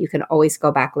Jane said, you can always go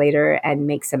back later and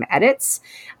make some edits.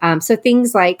 So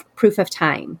things like proof of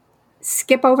time.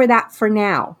 Skip over that for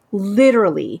now.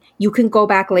 Literally, you can go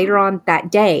back later on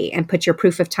that day and put your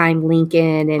proof of time link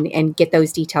in and get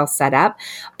those details set up.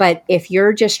 But if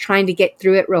you're just trying to get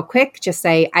through it real quick, just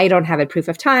say, I don't have a proof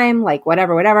of time, like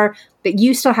whatever. But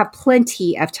you still have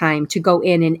plenty of time to go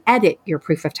in and edit your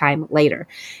proof of time later.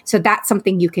 So that's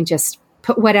something you can just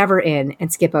put whatever in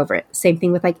and skip over it. Same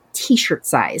thing with like t-shirt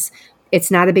size. It's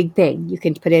not a big thing. You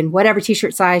can put in whatever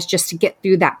t-shirt size just to get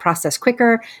through that process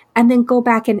quicker and then go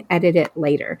back and edit it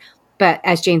later. But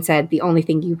as Jane said, the only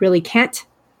thing you really can't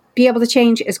be able to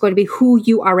change is going to be who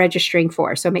you are registering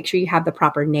for. So make sure you have the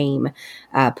proper name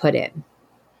put in.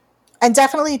 And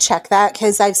definitely check that,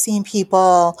 because I've seen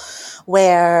people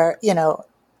where,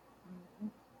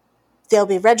 they'll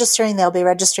be registering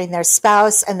their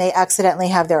spouse and they accidentally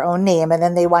have their own name, and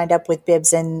then they wind up with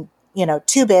bibs and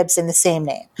two bibs in the same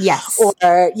name. Yes. Or,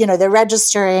 they're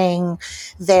registering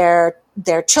their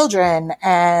children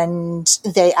and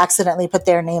they accidentally put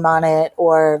their name on it,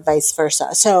 or vice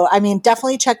versa. So,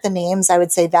 definitely check the names. I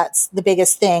would say that's the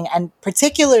biggest thing. And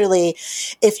particularly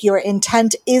if your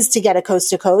intent is to get a coast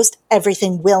to coast,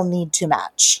 everything will need to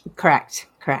match. Correct.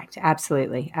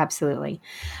 Absolutely.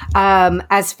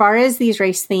 As far as these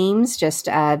race themes, just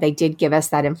they did give us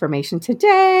that information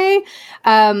today.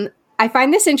 I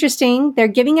find this interesting. They're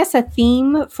giving us a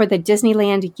theme for the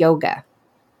Disneyland yoga.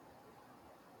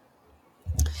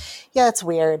 Yeah, it's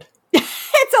weird.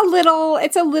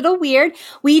 It's a little weird.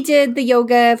 We did the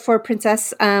yoga for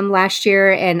Princess last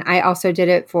year, and I also did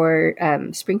it for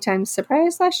Springtime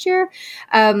Surprise last year.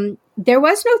 There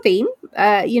was no theme,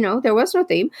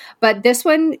 but this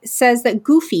one says that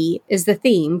Goofy is the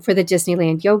theme for the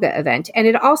Disneyland yoga event. And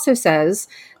it also says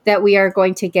that we are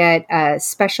going to get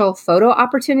special photo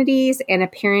opportunities and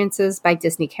appearances by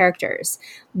Disney characters.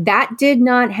 That did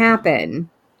not happen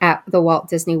at the Walt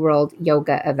Disney World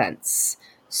yoga events.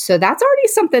 So that's already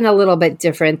something a little bit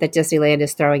different that Disneyland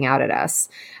is throwing out at us.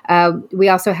 We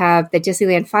also have the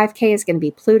Disneyland 5K is going to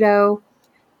be Pluto.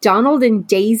 Donald and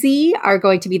Daisy are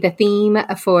going to be the theme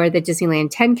for the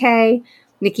Disneyland 10K.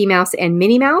 Mickey Mouse and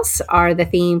Minnie Mouse are the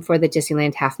theme for the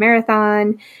Disneyland Half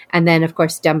Marathon. And then, of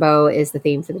course, Dumbo is the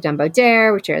theme for the Dumbo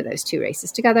Dare, which are those two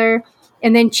races together.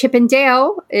 And then Chip and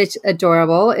Dale, it's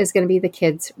adorable, is going to be the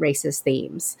kids' races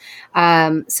themes.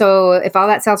 So if all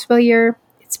that sounds familiar,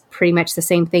 it's pretty much the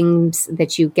same things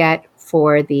that you get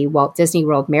for the Walt Disney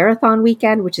World Marathon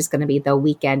weekend, which is going to be the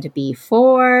weekend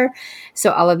before.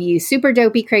 So all of you super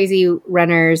dopey, crazy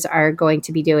runners are going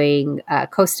to be doing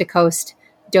coast to coast,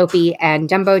 Dopey and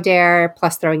Dumbo Dare,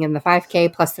 plus throwing in the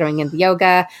 5K, plus throwing in the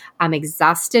yoga. I'm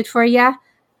exhausted for you.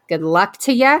 Good luck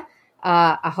to you.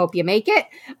 I hope you make it.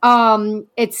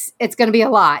 It's going to be a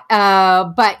lot,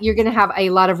 but you're going to have a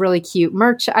lot of really cute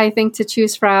merch, I think, to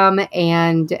choose from,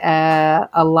 and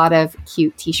a lot of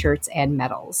cute t-shirts and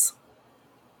medals.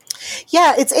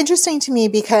 Yeah, it's interesting to me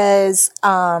because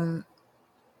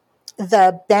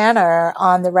the banner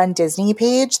on the Run Disney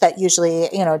page that usually,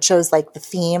 shows like the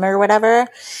theme or whatever,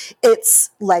 it's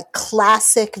like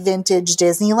classic vintage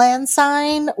Disneyland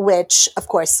sign, which of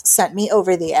course sent me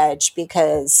over the edge,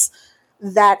 because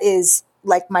that is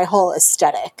like my whole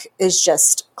aesthetic is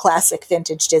just classic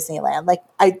vintage Disneyland. Like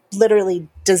I literally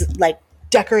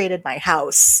decorated my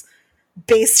house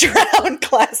based around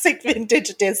classic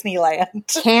vintage Disneyland.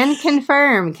 Can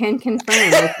confirm.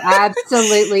 It's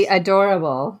absolutely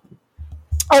adorable.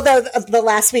 Although the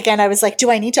last weekend I was like, do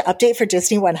I need to update for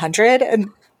Disney 100?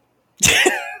 And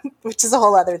which is a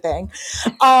whole other thing.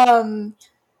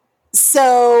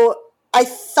 So I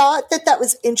thought that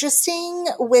was interesting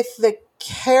with the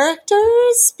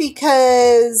characters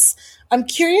because I'm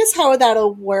curious how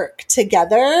that'll work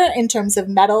together in terms of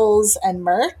medals and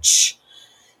merch.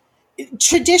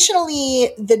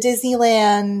 Traditionally, the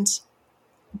Disneyland,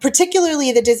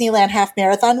 particularly the Disneyland Half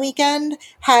Marathon weekend,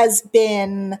 has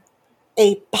been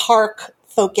a park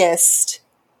focused.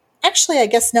 Actually, I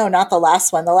guess no, not the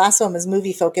last one. The last one was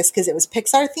movie focused because it was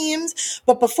Pixar themed.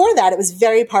 But before that, it was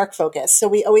very park focused. So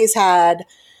we always had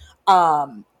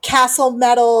castle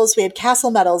medals. We had castle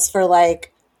medals for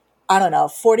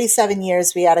 47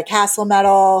 years. We had a castle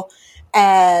medal.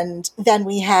 And then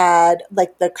we had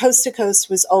the Coast to Coast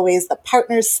was always the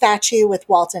partners statue with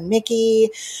Walt and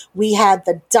Mickey. We had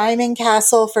the Diamond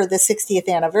Castle for the 60th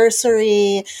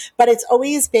anniversary, but it's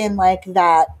always been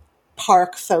that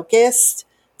park focused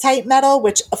type medal,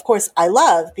 which of course I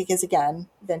love because again,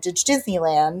 vintage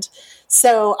Disneyland.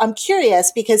 So I'm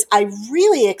curious because I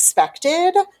really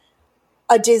expected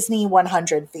a Disney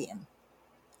 100 theme.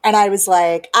 And I was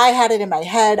I had it in my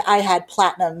head. I had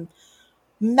platinum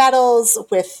medals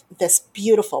with this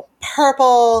beautiful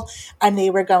purple, and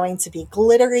they were going to be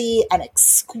glittery and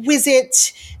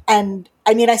exquisite. And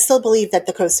I mean, I still believe that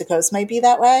the Coast to Coast might be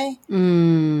that way.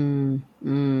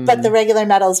 But the regular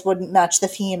medals wouldn't match the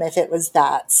theme if it was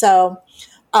that. So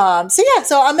I'm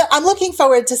looking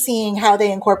forward to seeing how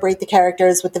they incorporate the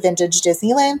characters with the vintage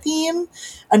Disneyland theme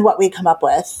and what we come up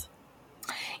with.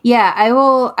 Yeah, I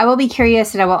will be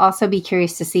curious, and I will also be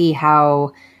curious to see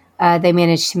how they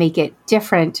managed to make it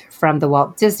different from the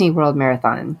Walt Disney World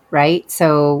Marathon, right?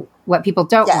 So what people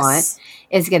don't want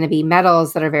is going to be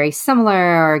medals that are very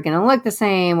similar or going to look the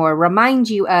same or remind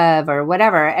you of or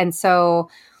whatever. And so,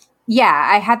 yeah,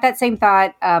 I had that same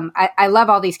thought. I love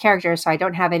all these characters, so I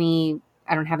don't have any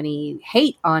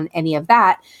hate on any of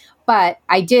that. But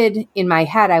I did, in my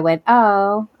head, I went,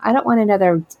 oh, I don't want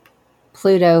another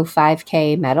Pluto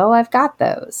 5K medal. I've got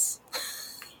those.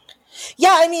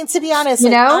 Yeah, I mean, to be honest,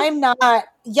 I'm not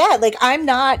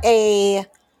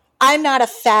a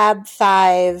Fab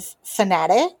Five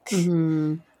fanatic.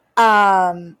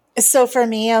 Mm-hmm. So for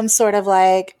me, I'm sort of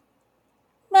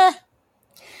meh.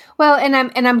 Well, and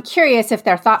I'm curious if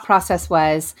their thought process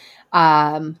was,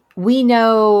 we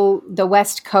know the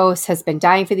West Coast has been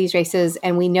dying for these races,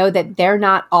 and we know that they're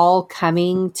not all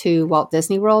coming to Walt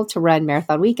Disney World to run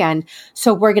Marathon Weekend.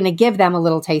 So we're going to give them a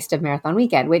little taste of Marathon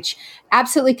Weekend, which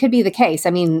absolutely could be the case.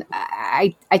 I mean,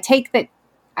 I take that.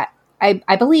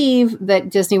 I believe that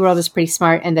Disney World is pretty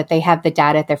smart and that they have the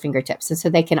data at their fingertips. And so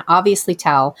they can obviously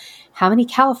tell how many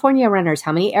California runners,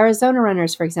 how many Arizona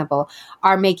runners, for example,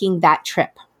 are making that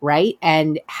trip. Right.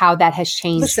 And how that has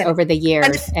changed over the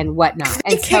years and whatnot.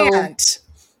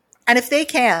 And if they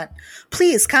can't,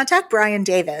 please contact Brian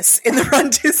Davis in the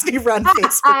Run Disney Run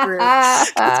Facebook group.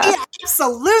 He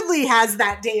absolutely has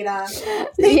that data.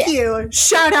 Thank you.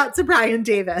 Shout out to Brian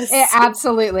Davis.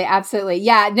 Absolutely. Absolutely.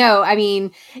 Yeah. No, I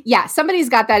mean, yeah, somebody's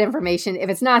got that information. If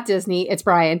it's not Disney, it's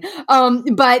Brian.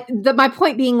 But my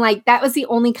point being that was the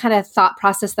only kind of thought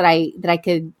process that I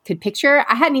could picture.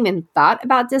 I hadn't even thought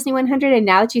about Disney 100. And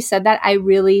now that you said that, I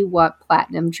really want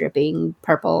platinum dripping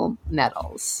purple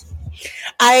medals.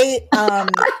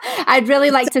 I'd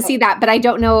really like to see that, but I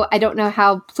don't know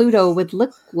how Pluto would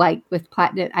look like with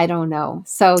platinum. I don't know.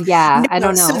 So yeah, I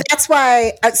don't know. So that's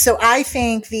why. So I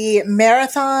think the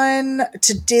Marathon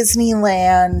to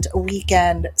Disneyland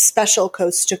weekend special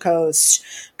Coast to Coast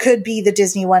could be the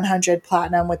Disney 100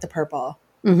 platinum with the purple.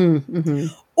 Mm-hmm, mm-hmm.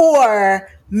 Or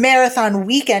Marathon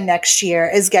weekend next year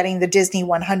is getting the Disney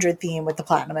 100 theme with the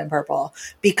platinum and purple,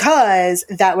 because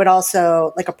that would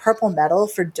also a purple medal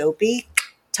for Dopey,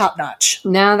 top notch.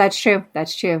 No, that's true.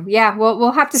 That's true. Yeah.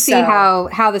 We'll have to see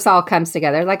how this all comes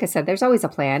together. Like I said, there's always a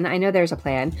plan. I know there's a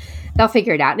plan. They'll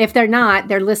figure it out. And if they're not,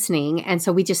 they're listening. And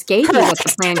so we just gave you what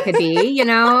the plan could be.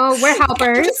 We're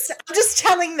helpers. I'm just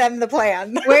telling them the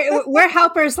plan. we're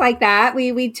helpers like that.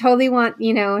 We totally want,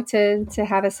 to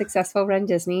have a successful Run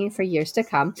Disney for years to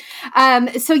come.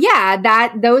 So yeah,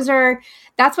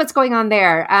 that's what's going on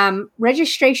there.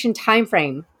 Registration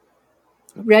timeframe.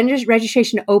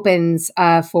 Registration opens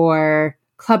for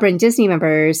Club Run Disney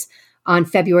members on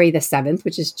February the 7th,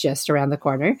 which is just around the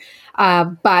corner.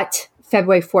 But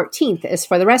February 14th is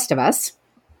for the rest of us.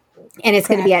 And it's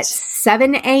going to be at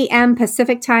 7 a.m.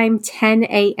 Pacific time, 10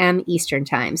 a.m. Eastern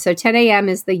time. So 10 a.m.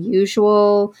 is the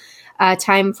usual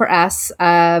time for us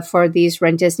for these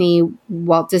Run Disney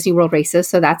Walt Disney World races.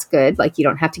 So that's good. You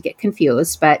don't have to get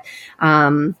confused. But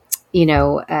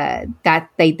that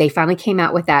they finally came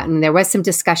out with that. And there was some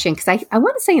discussion because I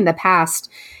want to say in the past,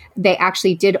 they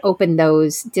actually did open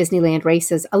those Disneyland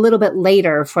races a little bit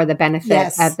later for the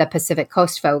benefit of the Pacific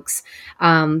Coast folks.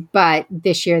 But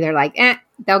this year they're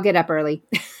they'll get up early.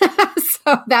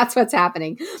 So that's what's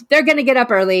happening. They're going to get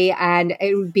up early and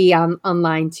it would be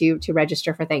online to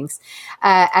register for things.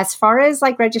 As far as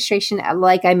like registration,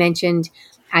 like I mentioned,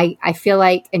 I feel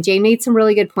like, and Jane made some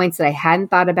really good points that I hadn't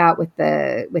thought about with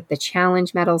the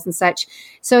challenge medals and such.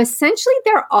 So essentially,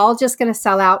 they're all just going to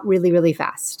sell out really, really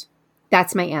fast.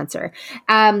 That's my answer.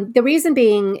 The reason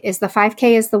being is the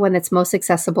 5K is the one that's most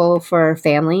accessible for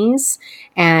families.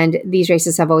 And these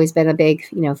races have always been a big,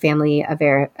 family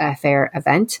affair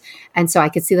event. And so I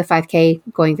could see the 5K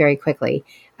going very quickly.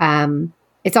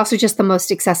 It's also just the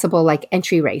most accessible like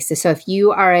entry race. So if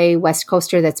you are a West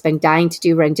Coaster that's been dying to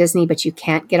do Run Disney, but you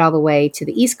can't get all the way to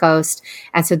the East Coast,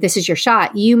 and so this is your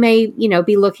shot, you may,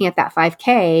 be looking at that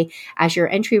 5K as your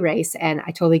entry race. And I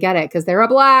totally get it because they're a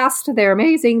blast. They're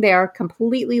amazing. They are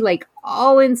completely like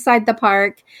all inside the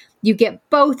park. You get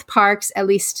both parks, at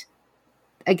least,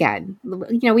 again,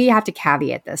 we have to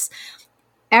caveat this.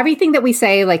 Everything that we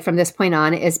say, like from this point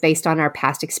on, is based on our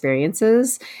past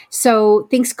experiences. So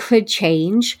things could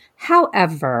change.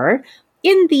 However,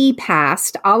 in the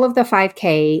past, all of the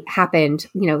 5K happened,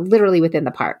 literally within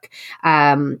the park.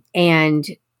 And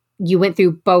you went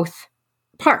through both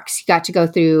parks. You got to go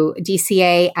through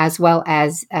DCA as well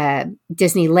as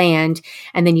Disneyland.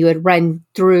 And then you would run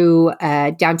through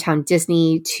downtown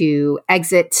Disney to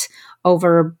exit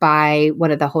over by one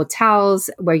of the hotels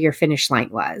where your finish line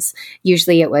was.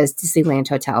 Usually it was Disneyland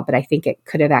Hotel, but I think it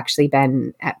could have actually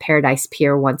been at Paradise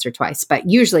Pier once or twice, but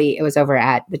usually it was over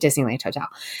at the Disneyland Hotel.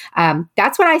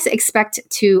 That's what I expect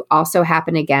to also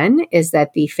happen again, is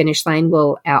that the finish line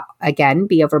will again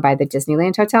be over by the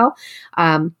Disneyland Hotel.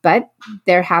 But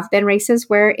there have been races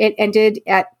where it ended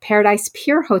at Paradise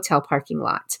Pier Hotel parking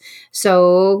lot.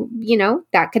 So,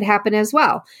 that could happen as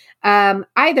well.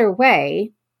 Either way,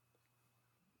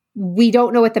 we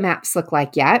don't know what the maps look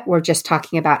like yet. We're just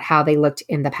talking about how they looked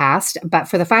in the past. But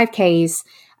for the 5Ks,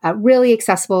 really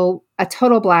accessible, a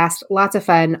total blast, lots of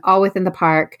fun, all within the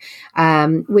park,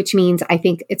 which means I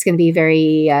think it's going to be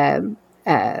very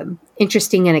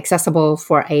interesting and accessible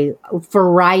for a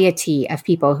variety of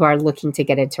people who are looking to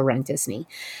get into Run Disney.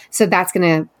 So that's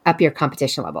going to up your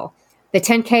competition level. The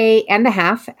 10K and the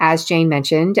half, as Jane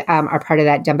mentioned, are part of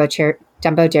that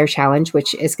Dumbo Dare Challenge,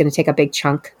 which is going to take a big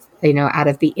chunk out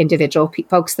of the individual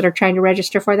folks that are trying to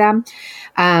register for them.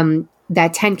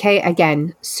 That 10K,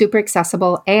 again, super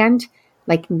accessible, and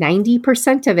like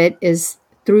 90% of it is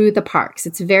through the parks.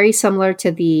 It's very similar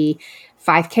to the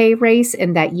 5K race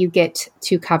in that you get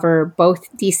to cover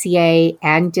both DCA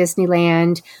and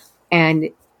Disneyland. And,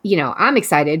 I'm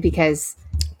excited because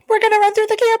we're going to run through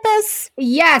the campus.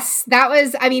 Yes,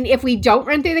 if we don't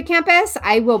run through the campus,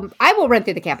 I will run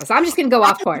through the campus. I'm just going to go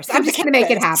off course. I'm just going to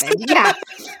make it happen. Yeah.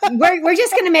 We're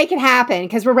just going to make it happen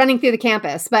because we're running through the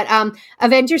campus. But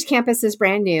Avengers Campus is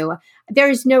brand new.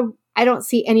 I don't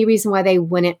see any reason why they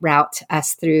wouldn't route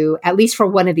us through, at least for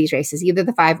one of these races, either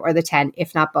the 5 or the 10,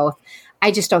 if not both. I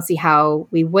just don't see how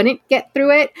we wouldn't get through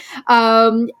it.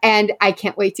 And I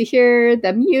can't wait to hear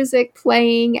the music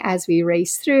playing as we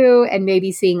race through, and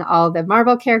maybe seeing all the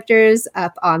Marvel characters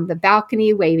up on the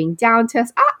balcony waving down to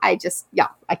us. I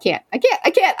can't.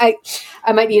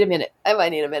 I might need a minute. I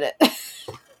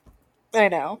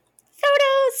know.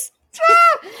 Photos.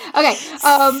 Okay.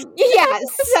 Yeah.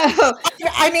 So,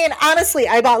 honestly,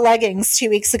 I bought leggings 2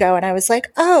 weeks ago, and I was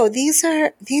like, "Oh, these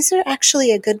are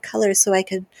actually a good color, so I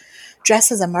could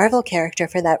dress as a Marvel character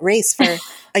for that race for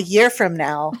a year from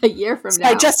now." So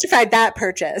I justified that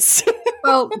purchase.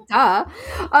 Well, duh.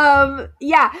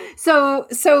 Yeah. So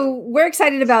we're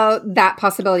excited about that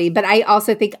possibility, but I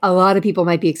also think a lot of people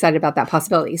might be excited about that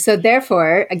possibility. So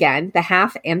therefore, again, the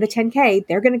half and the 10K,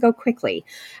 they're going to go quickly.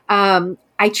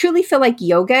 I truly feel like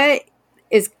yoga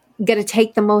is going to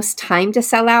take the most time to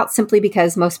sell out, simply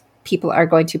because most people are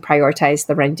going to prioritize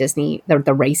the Run Disney, the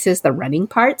races, the running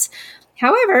parts.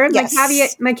 However, yes.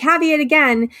 my caveat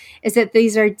again is that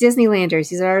these are Disneylanders.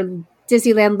 These are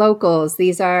Disneyland locals.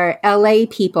 These are LA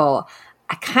people.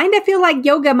 I kind of feel like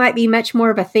yoga might be much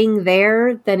more of a thing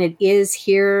there than it is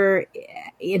here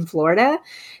in Florida.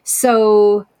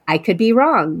 So I could be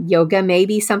wrong. Yoga may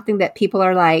be something that people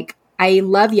are like, I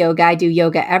love yoga. I do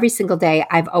yoga every single day.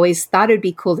 I've always thought it'd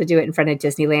be cool to do it in front of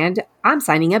Disneyland. I'm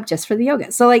signing up just for the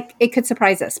yoga. So it could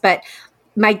surprise us. But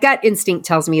my gut instinct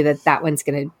tells me that one's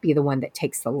going to be the one that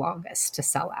takes the longest to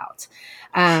sell out.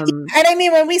 And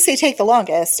when we say take the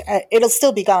longest, it'll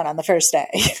still be gone on the first day.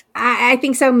 I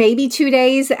think so. Maybe 2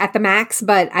 days at the max,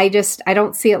 but I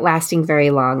don't see it lasting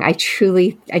very long. I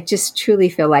just truly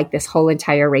feel like this whole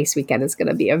entire race weekend is going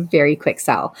to be a very quick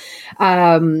sell.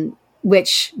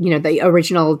 which, the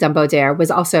original Dumbo Dare was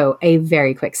also a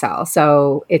very quick sell.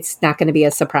 So it's not going to be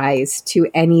a surprise to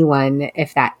anyone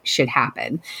if that should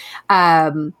happen.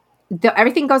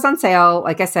 Everything goes on sale,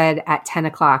 like I said, at 10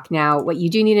 o'clock. Now, what you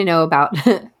do need to know about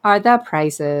are the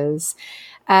prices.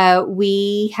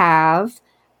 We have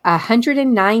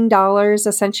 $109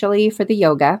 essentially for the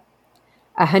yoga,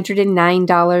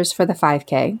 $109 for the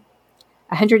 5K,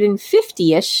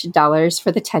 $150-ish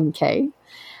for the 10K.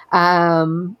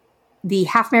 The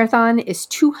half marathon is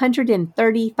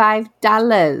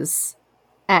 $235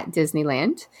 at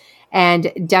Disneyland.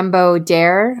 And Dumbo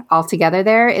Dare altogether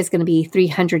there is going to be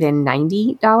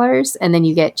 $390. And then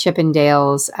you get Chip and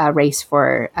Dale's race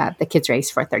for the kids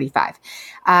race for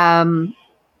 $35.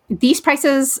 These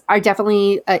prices are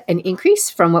definitely an increase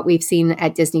from what we've seen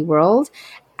at Disney World.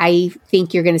 I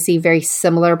think you're going to see very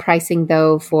similar pricing,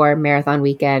 though, for Marathon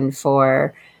Weekend,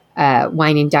 for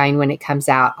Wine and Dine when it comes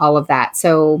out, all of that.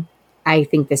 So I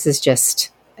think this is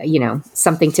just,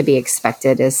 something to be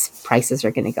expected as prices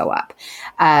are going to go up.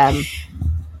 And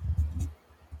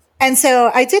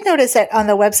so I did notice that on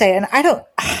the website, and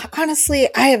honestly,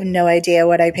 I have no idea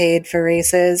what I paid for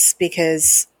races,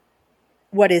 because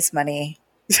what is money?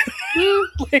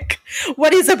 Like,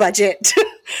 what is a budget?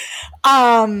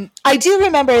 I do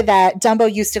remember that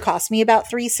Dumbo used to cost me about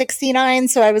 $369.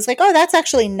 So I was like, oh, that's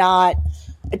actually not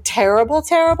a terrible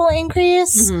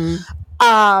increase.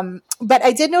 Mm-hmm. But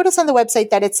I did notice on the website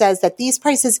that it says that these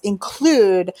prices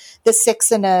include the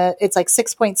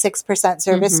 6.6%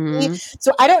 service fee.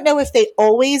 So I don't know if they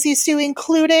always used to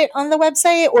include it on the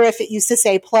website, or if it used to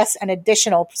say plus an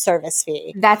additional service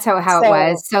fee. That's how it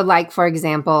was. So like, for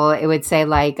example, it would say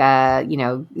like, the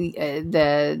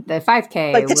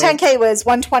 5K. Like the 10K was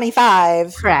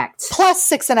 $125. Correct. Plus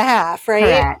 6.5, right?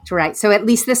 Correct. Right. So at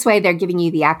least this way they're giving you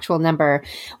the actual number,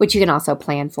 which you can also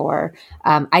plan for,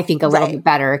 I think a little bit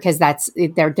better, because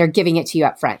they're giving it to you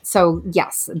up front. So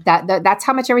yes, that's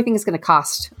how much everything is going to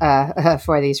cost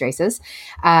for these races.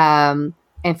 And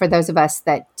for those of us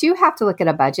that do have to look at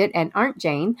a budget and aren't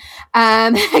Jane,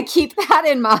 keep that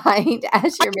in mind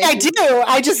as you're making. I do.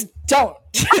 I just don't.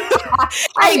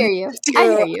 I hear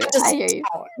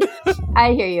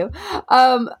you.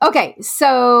 Okay.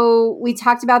 So we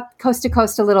talked about coast to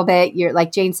coast a little bit. You're,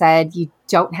 like Jane said, you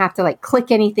don't have to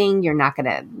click anything. You're not going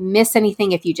to miss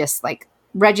anything if you just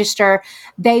register.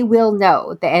 They will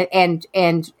know. And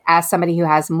as somebody who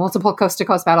has multiple coast to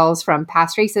coast medals from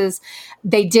past races,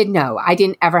 they did know. I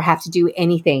didn't ever have to do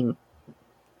anything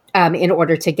in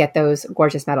order to get those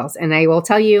gorgeous medals. And I will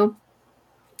tell you,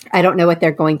 I don't know what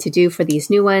they're going to do for these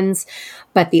new ones,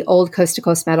 but the old coast to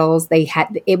coast medals,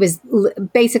 it was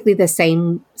basically the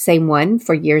same one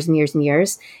for years and years and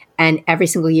years. And every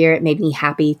single year it made me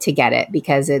happy to get it,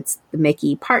 because it's the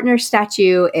Mickey partner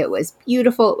statue. It was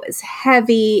beautiful. It was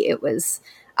heavy. It was,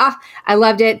 I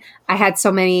loved it. I had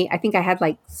so many, I think I had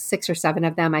 6 or 7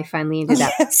 of them. I finally ended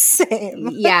up, Same.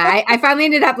 Yeah, I finally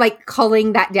ended up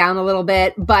culling that down a little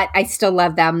bit, but I still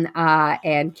love them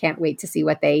and can't wait to see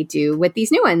what they do with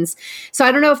these new ones. So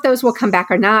I don't know if those will come back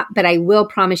or not, but I will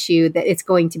promise you that it's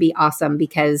going to be awesome,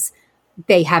 because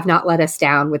they have not let us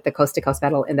down with the coast to coast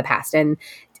medal in the past. And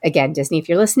again, Disney, if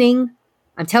you're listening,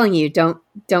 I'm telling you, don't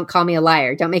call me a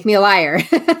liar. Don't make me a liar.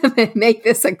 Make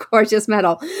this a gorgeous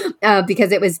medal,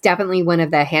 because it was definitely one of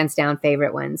the hands down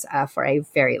favorite ones for a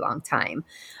very long time.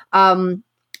 Now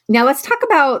let's talk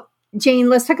about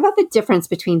the difference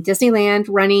between Disneyland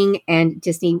running and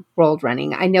Disney World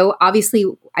running. I know, obviously,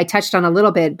 I touched on a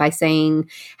little bit by saying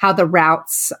how the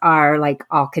routes are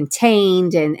all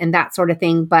contained and that sort of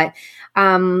thing. But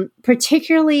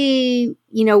particularly,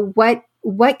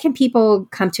 what can people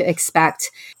come to expect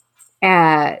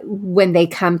when they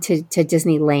come to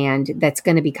Disneyland that's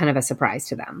going to be kind of a surprise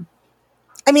to them?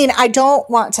 I mean, I don't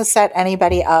want to set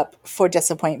anybody up for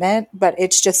disappointment, but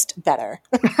it's just better.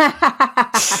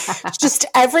 It's just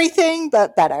everything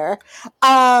but better.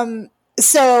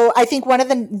 So I think one of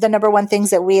the number one things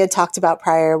that we had talked about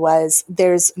prior was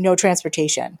there's no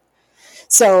transportation.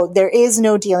 So there is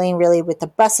no dealing really with the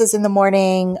buses in the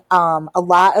morning. A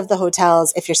lot of the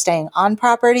hotels, if you're staying on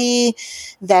property,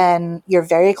 then you're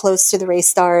very close to the race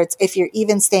starts. If you're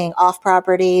even staying off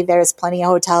property, there's plenty of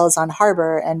hotels on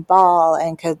Harbor and Ball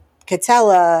and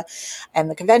Catella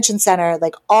and the Convention Center.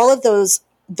 All of those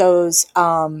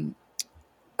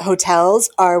hotels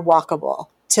are walkable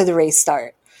to the race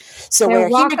start. So they're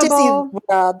here at Disney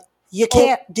World, you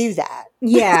can't do that.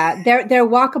 Yeah, they're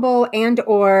walkable, and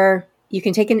or you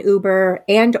can take an Uber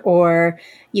and or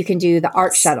you can do the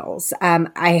ART shuttles.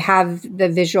 I have the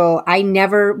visual.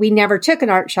 We never took an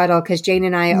ART shuttle because Jane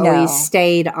and I always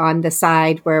stayed on the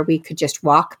side where we could just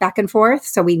walk back and forth.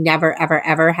 So we never, ever,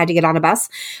 ever had to get on a bus.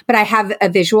 But I have a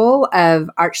visual of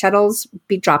ART shuttles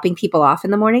be dropping people off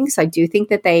in the morning. So I do think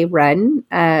that they run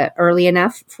early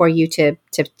enough for you to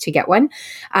get one.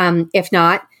 If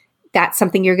not, that's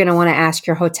something you're going to want to ask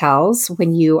your hotels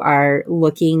when you are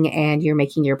looking and you're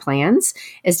making your plans,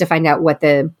 is to find out what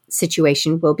the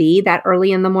situation will be that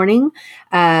early in the morning.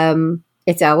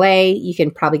 It's LA. You can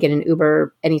probably get an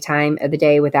Uber any time of the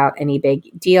day without any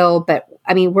big deal. But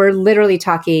I mean, we're literally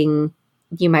talking,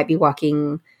 you might be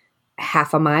walking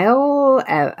half a mile,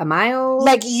 a mile.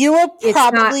 Like you will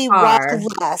probably walk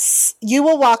less. You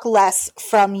will walk less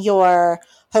from your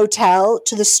hotel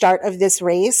to the start of this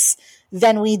race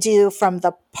than we do from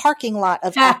the parking lot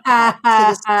of Epcot to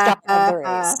the start of the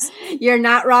race. You're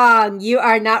not wrong. You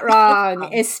are not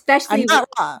wrong. Especially, I'm not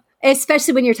wrong.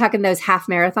 Especially when you're talking those half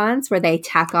marathons where they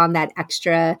tack on that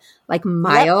extra like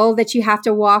mile that you have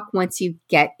to walk once you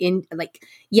get in. Like,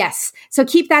 yes. So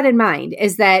keep that in mind,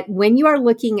 is that when you are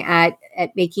looking at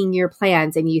making your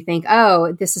plans and you think,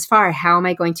 oh, this is far, how am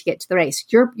I going to get to the race?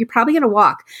 You're probably going to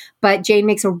walk. But Jane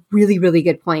makes a really, really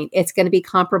good point. It's going to be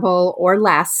comparable or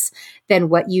less than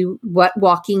what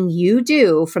walking you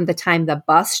do from the time the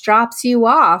bus drops you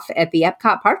off at the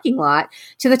Epcot parking lot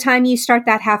to the time you start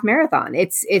that half marathon.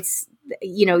 It's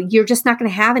you're just not going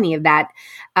to have any of that.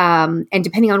 And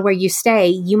depending on where you stay,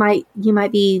 you might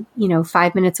be,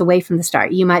 5 minutes away from the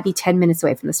start. You might be 10 minutes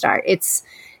away from the start.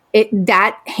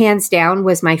 That hands down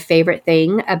was my favorite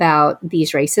thing about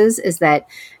these races, is that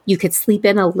you could sleep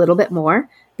in a little bit more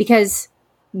because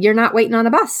you're not waiting on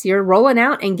a bus. You're rolling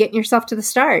out and getting yourself to the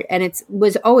start. And it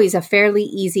was always a fairly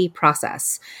easy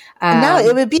process. No,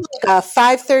 it would be like a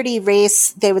 5:30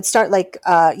 race. They would start like,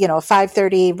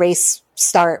 5:30 race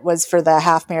start was for the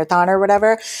half marathon or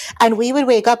whatever. And we would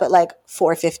wake up at like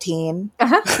 4:15.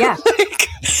 Yeah.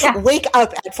 Wake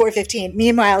up at 4:15.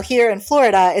 Meanwhile, here in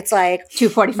Florida, it's like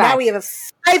 2:45. Now we have a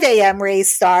 5 a.m.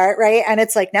 race start, right? And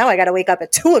it's like, now I got to wake up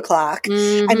at 2 o'clock.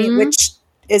 Mm-hmm. I mean, which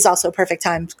is also perfect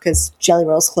time because Jelly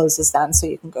Rolls closes then, so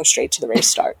you can go straight to the race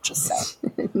start. Just say.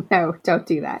 No, don't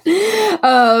do that.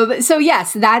 So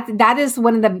yes, that is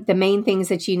one of the main things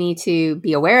that you need to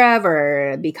be aware of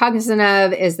or be cognizant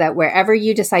of, is that wherever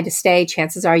you decide to stay,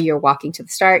 chances are you're walking to the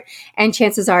start, and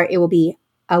chances are it will be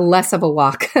a less of a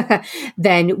walk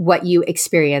than what you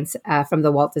experience from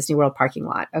the Walt Disney World parking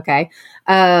lot. Okay.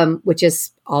 Which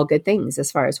is all good things as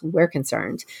far as we're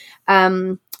concerned.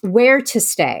 Where to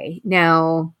stay.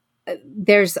 Now,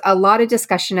 there's a lot of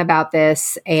discussion about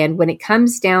this. And when it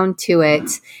comes down to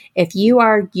it, if you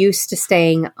are used to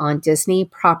staying on Disney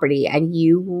property and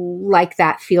you like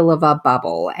that feel of a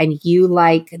bubble and you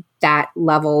like that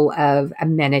level of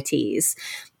amenities,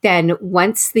 then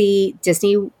once the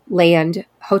Disneyland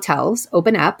hotels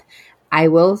open up, I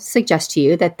will suggest to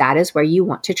you that is where you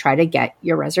want to try to get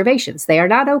your reservations. They are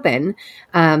not open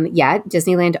yet.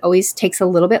 Disneyland always takes a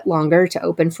little bit longer to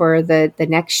open for the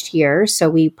next year. So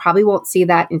we probably won't see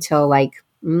that until like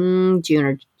June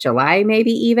or July,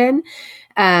 maybe even.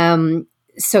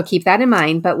 So keep that in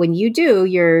mind. But when you do,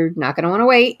 you're not going to want to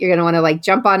wait. You're going to want to like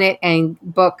jump on it and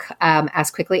book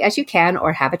as quickly as you can,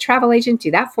 or have a travel agent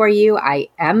do that for you. I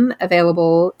am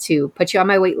available to put you on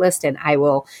my wait list, and I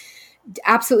will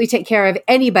absolutely take care of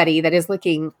anybody that is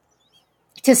looking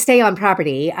to stay on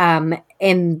property.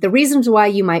 And the reasons why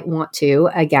you might want to,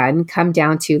 again, come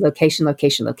down to location.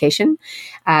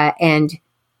 And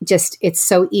just, it's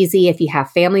so easy if you have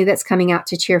family that's coming out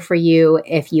to cheer for you.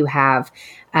 If you have,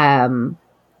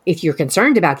 if you're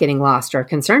concerned about getting lost or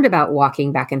concerned about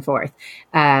walking back and forth,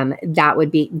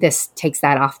 this takes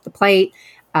that off the plate.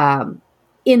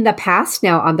 In the past,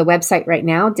 now on the website right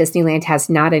now, Disneyland has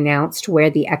not announced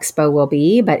where the expo will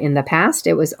be, but in the past,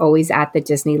 it was always at the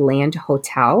Disneyland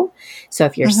Hotel. So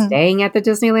if you're staying at the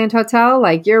Disneyland Hotel,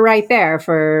 like you're right there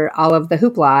for all of the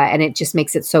hoopla, and it just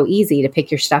makes it so easy to pick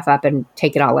your stuff up and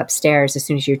take it all upstairs as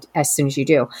soon as you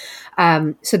do.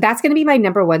 So that's going to be my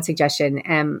number one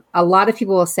suggestion. A lot of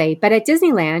people will say, but at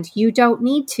Disneyland, you don't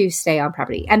need to stay on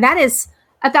property, and that is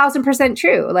 1,000%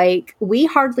 true. Like, we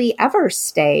hardly ever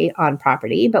stay on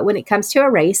property, but when it comes to a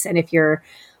race, and if you're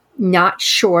not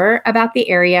sure about the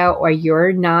area, or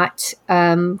you're not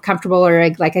comfortable, or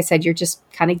like I said, you're just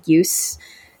kind of used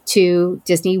to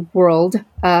Disney World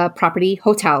property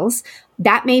hotels,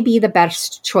 that may be the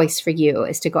best choice for you,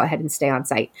 is to go ahead and stay on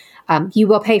site. You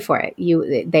will pay for it.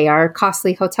 They are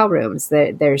costly hotel rooms.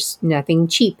 There's nothing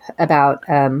cheap about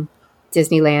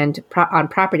Disneyland on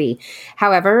property.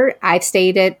 However, I've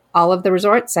stayed at all of the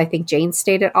resorts. I think Jane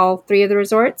stayed at all 3 of the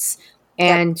resorts,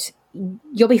 and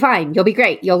you'll be fine. You'll be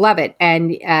great. You'll love it.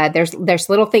 And there's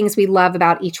little things we love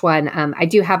about each one. I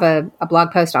do have a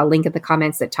blog post I'll link in the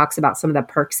comments that talks about some of the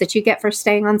perks that you get for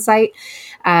staying on site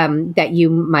that you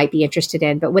might be interested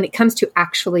in. But when it comes to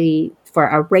actually for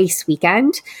a race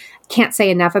weekend, can't say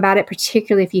enough about it,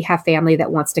 particularly if you have family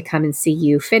that wants to come and see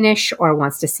you finish or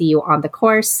wants to see you on the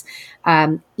course.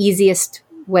 Easiest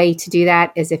way to do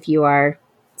that is if you are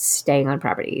staying on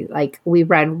property. Like we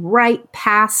run right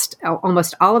past,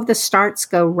 almost all of the starts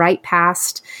go right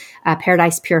past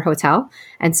Paradise Pier Hotel.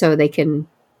 And so they can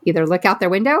either look out their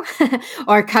window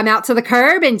or come out to the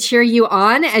curb and cheer you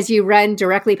on as you run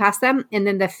directly past them. And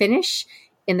then the finish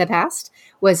in the past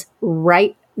was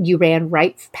you ran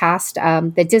right past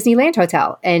the Disneyland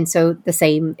Hotel. And so the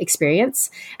same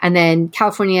experience. And then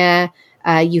California,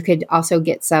 you could also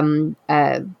get some,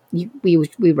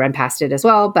 we run past it as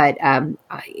well, but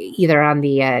either on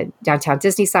the downtown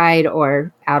Disney side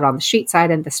or out on the street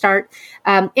side and the start.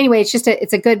 Anyway,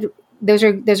 it's a good, those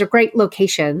are great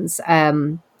locations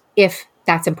if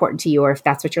that's important to you or if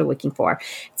that's what you're looking for.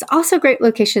 It's also great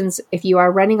locations if you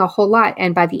are running a whole lot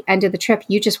and by the end of the trip,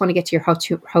 you just want to get to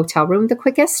your hotel room the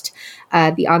quickest.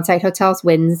 The on-site hotels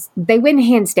win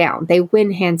hands down. They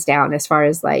win hands down as far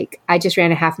as like, I just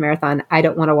ran a half marathon. I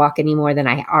don't want to walk any more than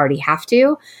I already have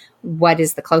to. What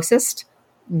is the closest?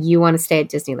 You want to stay at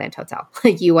Disneyland Hotel.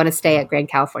 Like you want to stay at Grand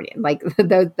Californian. Like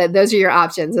those are your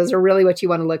options. Those are really what you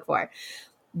want to look for.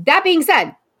 That being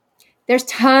said, there's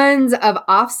tons of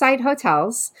off-site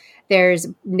hotels. There's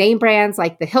name brands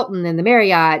like the Hilton and the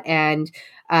Marriott and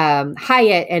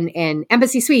Hyatt and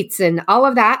Embassy Suites and all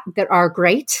of that are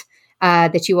great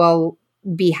that you will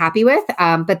be happy with.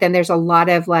 But then there's a lot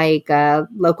of like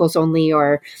locals only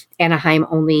or Anaheim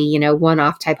only,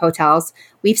 one-off type hotels.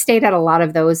 We've stayed at a lot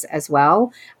of those as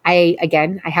well. I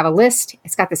have a list.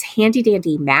 It's got this handy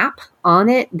dandy map on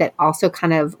it that also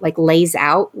kind of like lays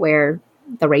out where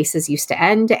the races used to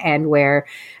end and where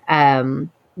in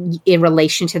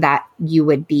relation to that you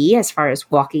would be as far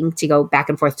as walking to go back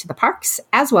and forth to the parks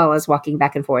as well as walking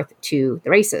back and forth to the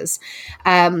races.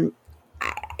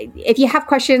 If you have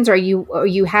questions or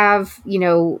you have,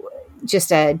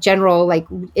 just a general, like,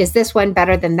 is this one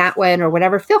better than that one or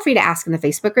whatever, feel free to ask in the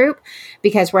Facebook group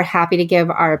because we're happy to give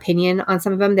our opinion on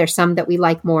some of them. There's some that we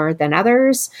like more than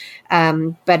others.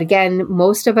 But again,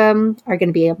 most of them are going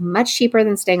to be much cheaper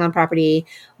than staying on property,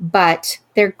 but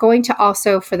they're going to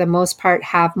also, for the most part,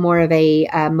 have more of a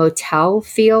motel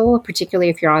feel, particularly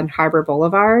if you're on Harbor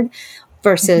Boulevard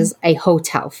versus a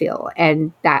hotel feel.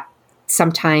 And that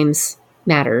sometimes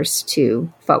matters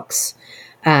to folks.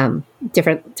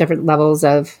 Different levels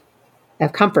of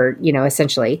comfort,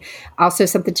 essentially. Also,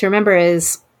 something to remember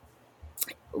is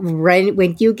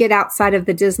when you get outside of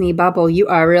the Disney bubble, you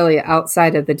are really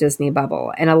outside of the Disney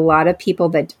bubble. And a lot of people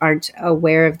that aren't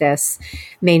aware of this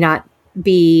may not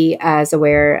be as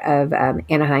aware of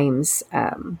Anaheim's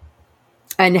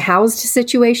unhoused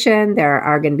situation. There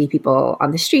are going to be people on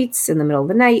the streets in the middle of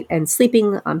the night and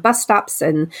sleeping on bus stops.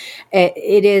 And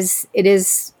it is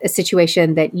a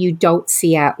situation that you don't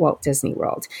see at Walt Disney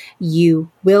World.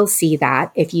 You will see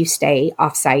that if you stay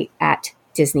offsite at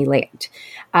Disneyland.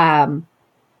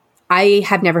 I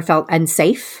have never felt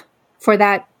unsafe for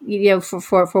that,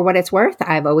 for what it's worth.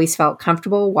 I've always felt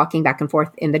comfortable walking back and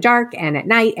forth in the dark and at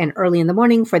night and early in the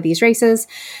morning for these races.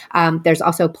 There's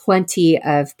also plenty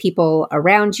of people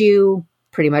around you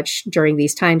pretty much during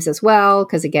these times as well.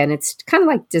 Because again, it's kind of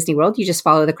like Disney World. You just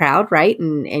follow the crowd, right?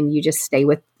 And you just stay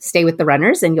with the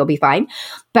runners and you'll be fine.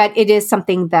 But it is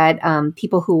something that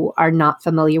people who are not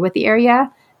familiar with the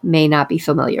area may not be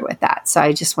familiar with that. So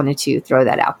I just wanted to throw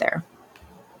that out there.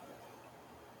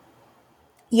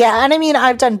 Yeah, and I mean,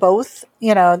 I've done both.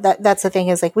 That's the thing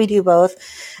is like we do both,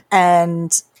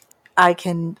 and I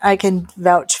can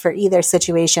vouch for either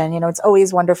situation. It's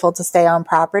always wonderful to stay on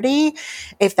property.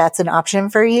 If that's an option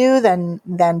for you, then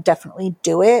definitely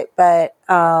do it. But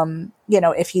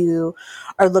if you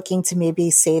are looking to maybe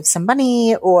save some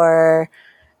money, or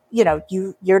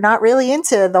you're not really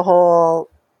into the whole,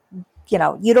 you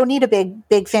don't need a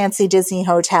big fancy Disney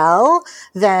hotel,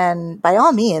 then by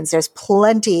all means, there's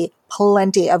plenty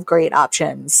of great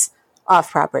options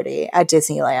off property at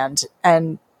Disneyland.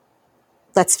 And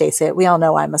let's face it, we all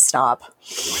know I'm a snob.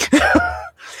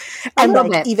 And a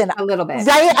little bit.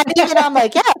 Right. And even I'm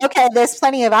like, yeah, okay, there's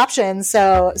plenty of options.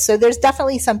 So there's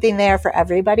definitely something there for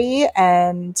everybody.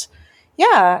 And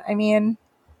yeah, I mean,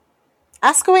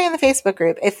 ask away in the Facebook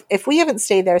group. If we haven't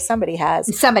stayed there, somebody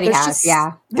has. Somebody has,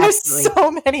 yeah. There's Absolutely.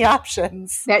 so many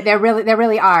options. There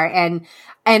really are. And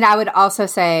I would also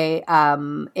say,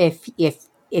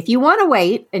 if you want to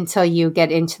wait until you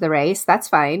get into the race, that's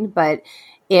fine. But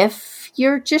if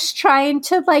you're just trying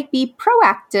to like be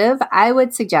proactive, I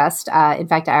would suggest, in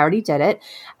fact, I already did it.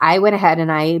 I went ahead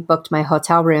and I booked my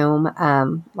hotel room,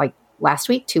 like last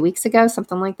week, 2 weeks ago,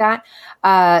 something like that.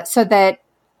 So that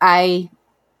I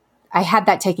had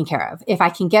that taken care of. If I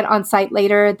can get on site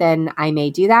later, then I may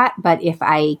do that. But if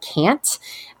I can't,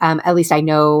 at least I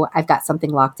know I've got something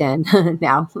locked in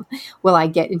now. Will I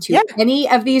get into any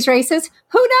of these races?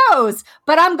 Who knows?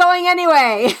 But I'm going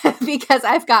anyway because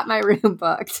I've got my room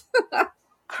booked.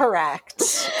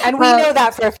 Correct. And we know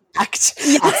that for a fact.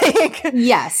 Yes.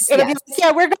 Yes. It'll be like,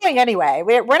 yeah, we're going anyway.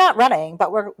 We're not running,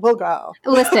 but we'll go.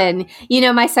 Listen,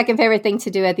 my second favorite thing to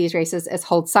do at these races is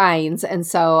hold signs. And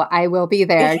so I will be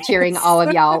there cheering all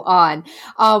of y'all on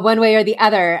one way or the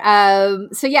other.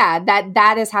 So yeah,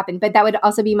 that has happened. But that would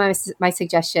also be my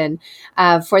suggestion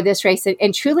for this race.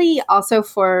 And truly also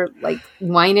for like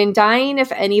wine and dine.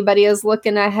 If anybody is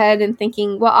looking ahead and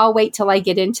thinking, well, I'll wait till I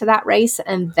get into that race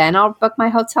and then I'll book my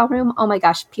hotel room. Oh my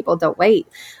gosh, people don't wait.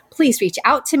 Please reach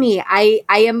out to me.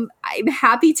 I'm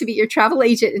happy to be your travel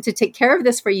agent and to take care of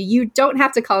this for you. You don't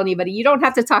have to call anybody. You don't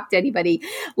have to talk to anybody.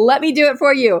 Let me do it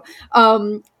for you.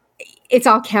 It's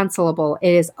all cancelable.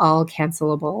 It is all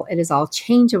cancelable. It is all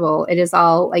changeable. It is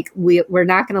all like, we're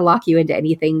not going to lock you into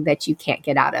anything that you can't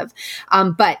get out of.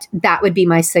 But that would be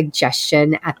my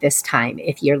suggestion at this time.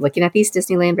 If you're looking at these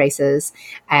Disneyland races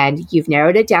and you've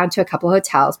narrowed it down to a couple of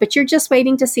hotels, but you're just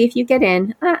waiting to see if you get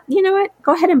in, you know what?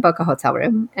 Go ahead and book a hotel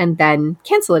room and then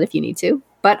cancel it if you need to.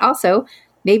 But also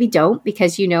maybe don't,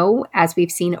 because, as we've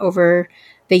seen over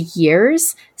the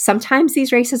years, sometimes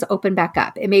these races open back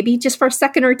up. It may be just for a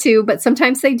second or two, but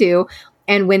sometimes they do.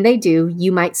 And when they do,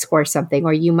 you might score something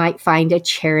or you might find a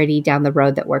charity down the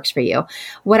road that works for you.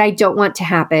 What I don't want to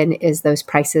happen is those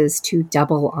prices to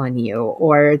double on you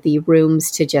or the rooms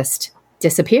to just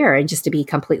disappear and just to be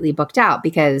completely booked out.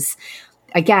 Because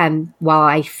again, while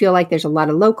I feel like there's a lot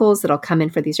of locals that'll come in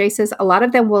for these races, a lot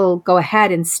of them will go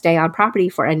ahead and stay on property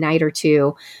for a night or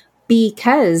two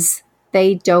because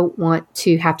they don't want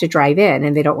to have to drive in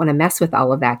and they don't want to mess with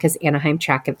all of that because Anaheim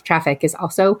traffic is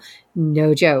also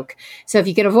no joke. So if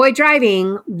you can avoid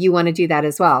driving, you want to do that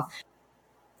as well.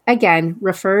 Again,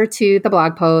 refer to the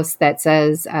blog post that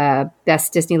says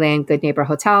Best Disneyland Good Neighbor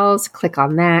Hotels. Click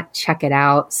on that, check it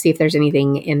out, see if there's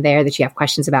anything in there that you have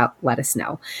questions about. Let us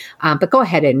know. But go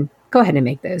ahead and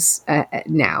make those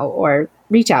now, or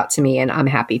reach out to me, and I'm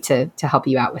happy to help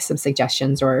you out with some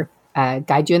suggestions or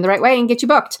guide you in the right way and get you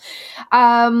booked.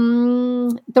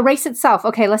 The race itself.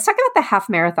 Okay, let's talk about the half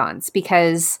marathons,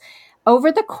 because over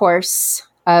the course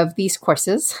of these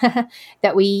courses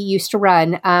that we used to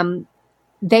run,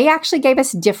 they actually gave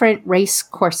us different race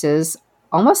courses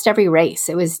almost every race.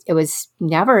 It was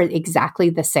never exactly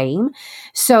the same.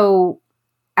 So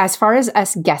as far as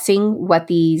us guessing what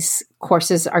these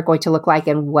courses are going to look like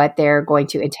and what they're going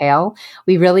to entail,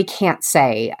 we really can't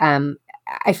say.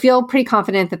 I feel pretty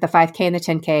confident that the 5K and the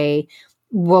 10K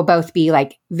will both be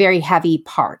like very heavy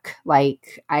park.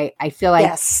 Like I feel like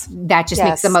that just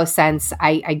makes the most sense.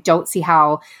 I don't see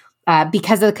how,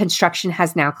 because the construction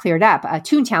has now cleared up.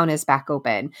 Toontown is back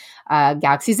open.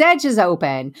 Galaxy's Edge is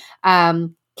open.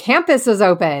 Campus is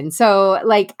open. So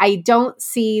like, I don't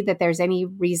see that there's any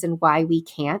reason why we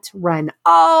can't run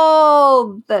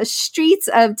all the streets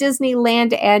of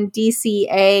Disneyland and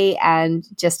DCA and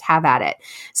just have at it.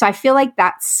 So I feel like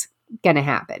that's going to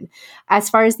happen. As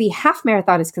far as the half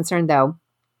marathon is concerned, though,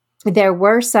 there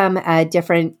were some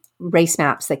different race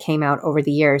maps that came out over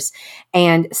the years,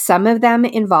 and some of them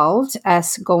involved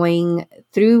us going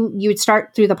through. You would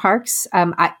start through the parks.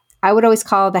 I would always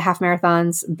call the half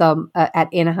marathons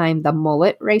at Anaheim the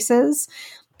mullet races,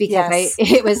 because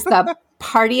it was the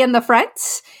party in the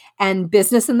front and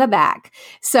business in the back.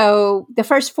 So the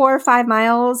first 4 or 5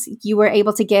 miles, you were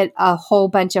able to get a whole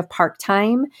bunch of park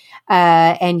time,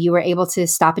 and you were able to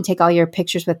stop and take all your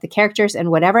pictures with the characters and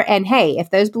whatever. And hey,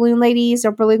 if those balloon ladies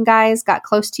or balloon guys got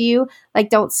close to you, like,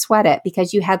 don't sweat it,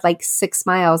 because you had like 6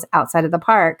 miles outside of the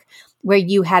park where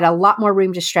you had a lot more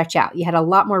room to stretch out. You had a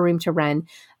lot more room to run.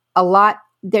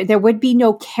 There would be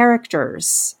no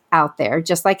characters out there,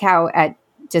 just like how at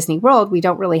Disney World, we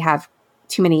don't really have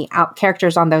too many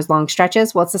characters on those long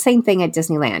stretches. Well, it's the same thing at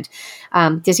Disneyland.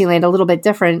 Disneyland, a little bit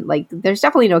different. Like, there's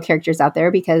definitely no characters out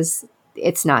there because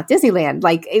it's not Disneyland.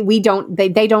 Like,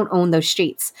 they don't own those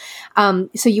streets.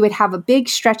 So you would have a big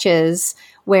stretches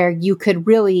where you could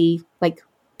really like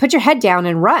put your head down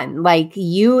and run. Like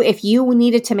if you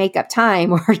needed to make up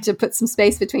time or to put some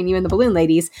space between you and the balloon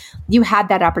ladies, you had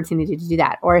that opportunity to do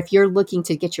that. Or if you're looking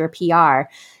to get your PR,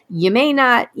 you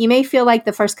may feel like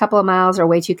the first couple of miles are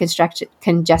way too congested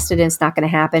and it's not going to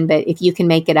happen. But if you can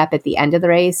make it up at the end of the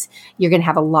race, you're going to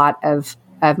have a lot of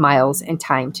miles and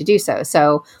time to do so.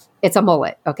 So it's a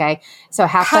mullet. Okay. So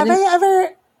have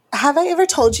I ever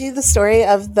told you the story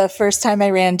of the first time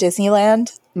I ran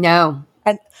Disneyland? No.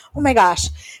 And oh my gosh.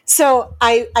 So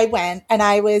I went and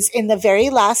I was in the very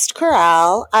last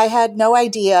corral. I had no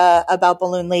idea about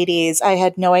balloon ladies. I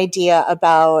had no idea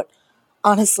about,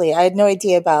 honestly, I knew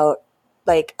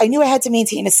I had to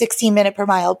maintain a 16-minute per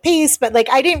mile pace, but like,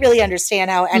 I didn't really understand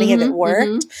how any of it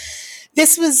worked.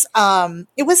 This was,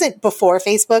 it wasn't before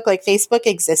Facebook. Like Facebook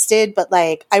existed, but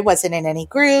like I wasn't in any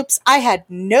groups. I had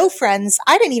no friends.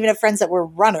 I didn't even have friends that were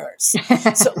runners,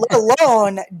 so let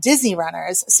alone Disney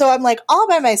runners. So I'm like all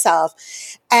by myself,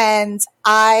 and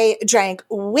I drank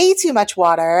way too much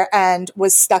water and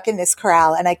was stuck in this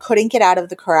corral, and I couldn't get out of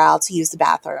the corral to use the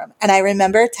bathroom. And I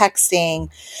remember texting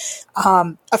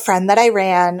a friend that I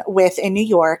ran with in New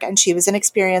York, and she was an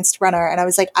experienced runner. And I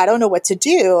was like, I don't know what to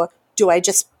do. Do I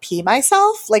just pee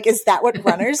myself? Like, is that what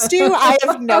runners do? I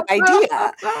have no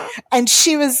idea. And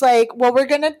she was like, well, we're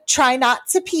going to try not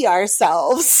to pee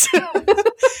ourselves.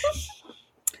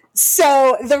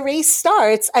 So the race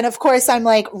starts. And of course, I'm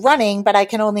like running, but I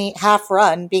can only half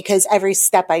run because every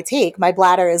step I take, my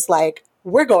bladder is like,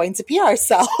 we're going to pee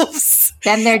ourselves.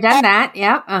 Been there, done that.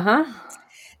 Yeah.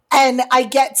 And I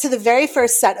get to the very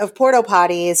first set of porta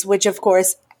potties, which of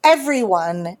course,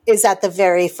 everyone is at the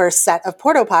very first set of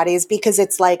porta potties because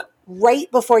it's like right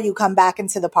before you come back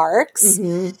into the parks.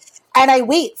 And I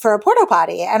wait for a porta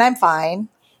potty and I'm fine.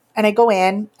 And I go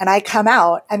in and I come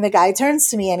out and the guy turns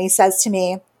to me and he says to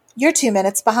me, you're 2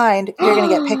 minutes behind. You're going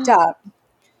to get picked up.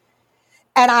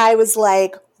 And I was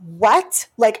like, what?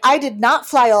 Like, I did not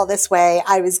fly all this way.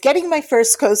 I was getting my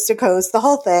first coast to coast, the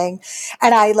whole thing.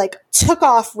 And I like took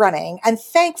off running. And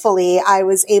thankfully I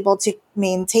was able to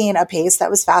maintain a pace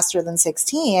that was faster than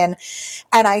 16.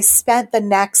 And I spent the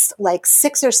next like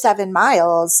 6 or 7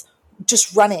 miles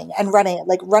just running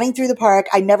through the park.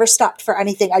 I never stopped for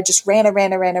anything. I just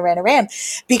ran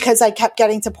because I kept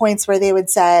getting to points where they would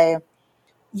say,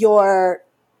 you're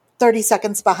 30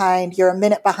 seconds behind, you're a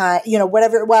minute behind,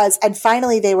 whatever it was. And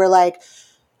finally they were like,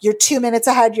 you're 2 minutes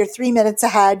ahead, you're 3 minutes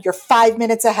ahead, you're 5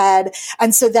 minutes ahead.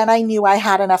 And so then I knew I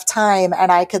had enough time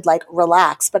and I could like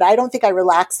relax. But I don't think I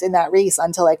relaxed in that race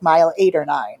until like mile 8 or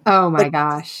 9. Oh my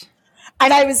gosh.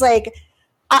 And I was like,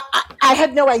 I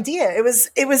had no idea. It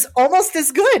was almost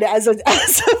as good as a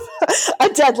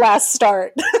dead last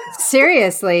start.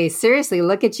 Seriously,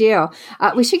 look at you.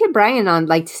 We should get Brian on,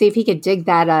 like, to see if he could dig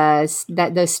those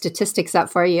statistics up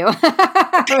for you.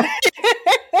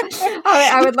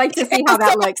 I would like to see how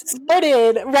that looks.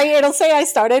 Started, right? It'll say I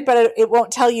started, but it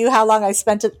won't tell you how long I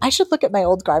spent it. I should look at my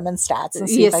old Garmin stats and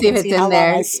see if it's in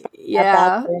there.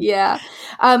 Yeah.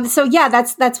 So yeah,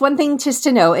 that's one thing just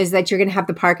to know is that you're going to have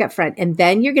the park up front, and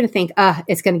then you're going to think,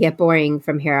 it's going to get boring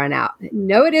from here on out.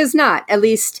 No, it is not. At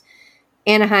least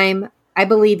Anaheim, I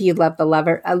believe you love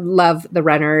the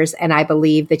runners, and I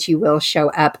believe that you will show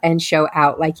up and show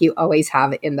out like you always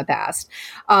have in the past.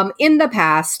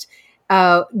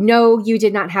 No, you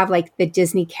did not have like the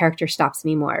Disney character stops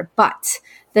anymore, but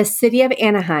the city of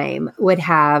Anaheim would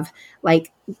have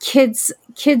like kids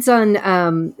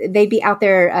on, they'd be out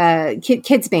there,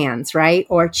 kids bands, right?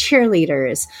 Or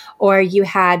cheerleaders, or you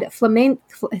had flamenco?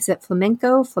 Yes,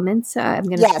 flamenco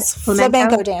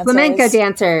dancers. Flamenco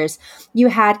dancers. You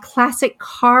had classic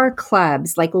car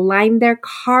clubs, like line their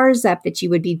cars up that you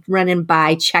would be running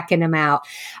by, checking them out.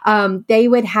 They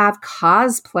would have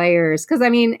cosplayers, because I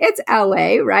mean, it's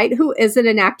LA, right? Who isn't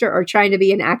an actor or trying to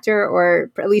be an actor,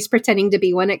 or at least pretending to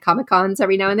be one at Comic-Cons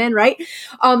every now and then, right?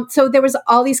 So there was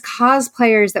all these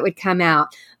cosplayers that would come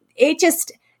out.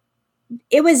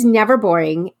 It was never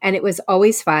boring, and it was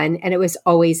always fun, and it was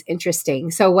always interesting.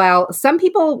 So while some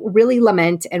people really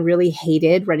lament and really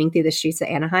hated running through the streets of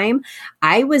Anaheim,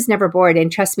 I was never bored. And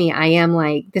trust me, I am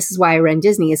like, this is why I run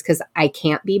Disney, is because I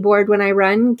can't be bored when I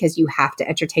run, because you have to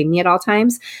entertain me at all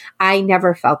times. I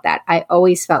never felt that. I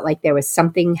always felt like there was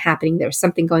something happening. There was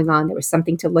something going on. There was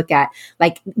something to look at,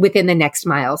 like within the next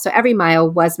mile. So every mile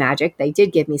was magic. They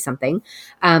did give me something.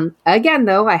 Again,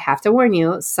 though, I have to warn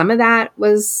you, some of that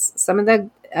was some of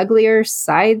the uglier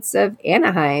sides of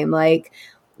Anaheim. Like,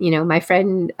 my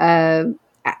friend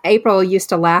April used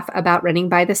to laugh about running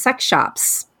by the sex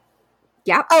shops.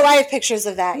 Yep. Oh, I have pictures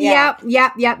of that. Yeah.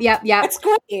 Yep. It's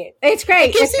great. It's great.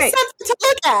 It gives It's you great. something to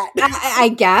look at. I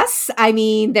guess. I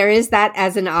mean, there is that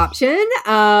as an option.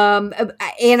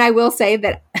 And I will say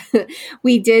that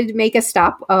we did make a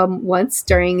stop once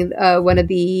during one of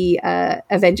the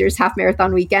Avengers half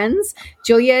marathon weekends.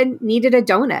 Julia needed a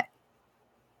donut.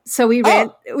 So we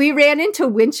ran into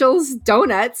Winchell's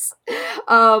Donuts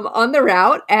on the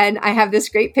route, and I have this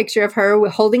great picture of her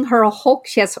holding her Hulk.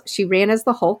 She ran as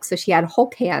the Hulk, so she had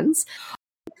Hulk hands.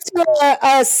 To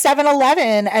a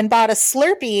 7-Eleven and bought a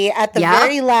Slurpee at the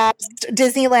very last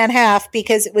Disneyland half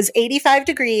because it was 85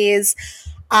 degrees.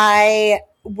 I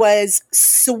was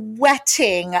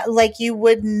sweating like you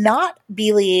would not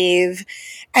believe.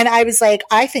 And I was like,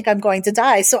 I think I'm going to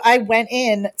die. So I went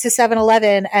in to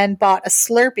 7-Eleven and bought a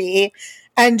Slurpee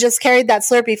and just carried that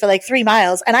Slurpee for like 3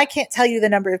 miles. And I can't tell you the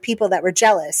number of people that were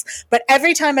jealous. But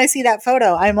every time I see that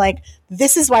photo, I'm like,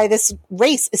 this is why this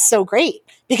race is so great,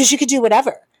 because you could do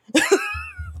whatever.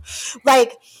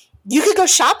 Like, you could go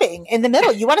shopping in the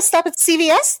middle. You want to stop at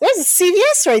CVS? There's a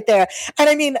CVS right there. And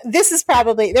I mean, there's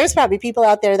probably people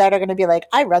out there that are going to be like,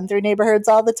 I run through neighborhoods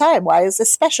all the time. Why is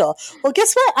this special? Well,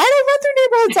 guess what? I don't run through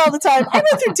neighborhoods all the time. I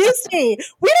run through Disney.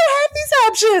 We don't have these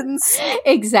options.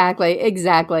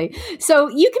 Exactly. So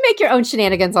you can make your own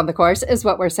shenanigans on the course is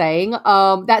what we're saying.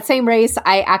 That same race,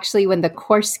 I actually, when the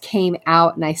course came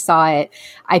out and I saw it,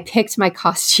 I picked my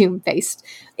costume based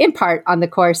in part on the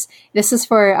course. This is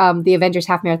for the Avengers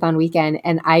Half Marathon weekend,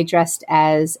 and I dressed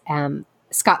as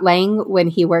Scott Lang when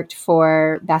he worked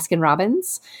for Baskin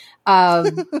Robbins,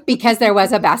 because there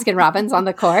was a Baskin Robbins on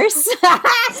the course.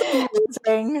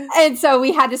 And so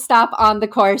we had to stop on the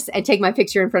course and take my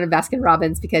picture in front of Baskin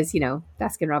Robbins because,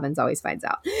 Baskin Robbins always finds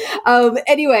out.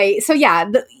 Anyway, so yeah,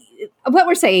 what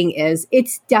we're saying is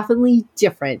it's definitely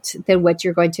different than what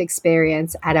you're going to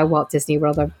experience at a Walt Disney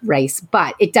World race,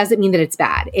 but it doesn't mean that it's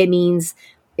bad. It means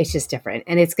it's just different,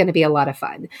 and it's going to be a lot of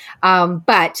fun.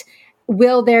 But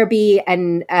will there be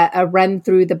a run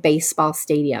through the baseball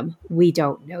stadium? We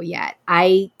don't know yet.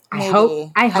 I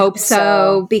hope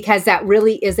so, because that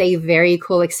really is a very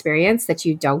cool experience that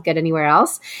you don't get anywhere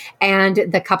else. And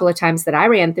the couple of times that I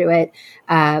ran through it,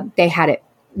 they had it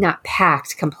not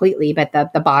packed completely, but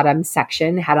the bottom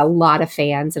section had a lot of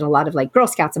fans and a lot of like Girl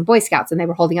Scouts and Boy Scouts, and they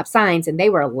were holding up signs and they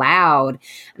were loud.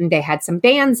 And they had some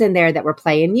bands in there that were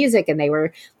playing music and they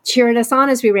were cheering us on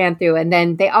as we ran through. And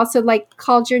then they also like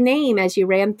called your name as you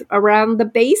ran around the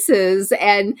bases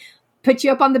and put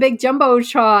you up on the big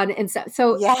Jumbotron and stuff.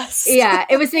 So yes. Yeah,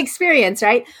 it was an experience,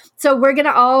 right? So we're going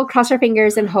to all cross our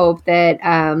fingers and hope that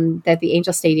that the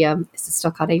Angel Stadium, is it still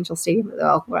called Angel Stadium?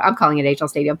 Well, I'm calling it Angel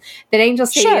Stadium. That Angel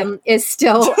Stadium is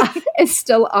still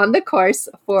on the course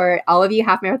for all of you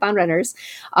half marathon runners,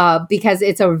 because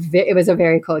it was a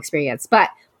very cool experience.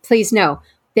 But please know,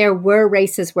 there were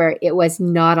races where it was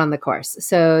not on the course.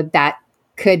 So that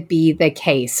could be the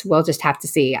case. We'll just have to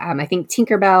see. I think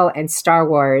Tinkerbell and Star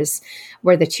Wars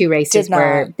were the two races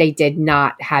where they did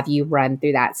not have you run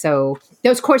through that. So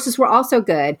those courses were also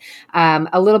good.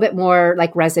 A little bit more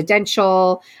like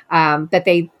residential, but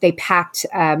they packed,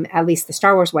 at least the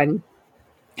Star Wars one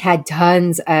had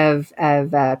tons of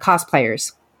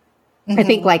cosplayers. Mm-hmm. I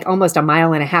think like almost 1.5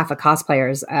 miles of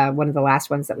cosplayers, one of the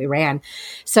last ones that we ran.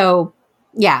 So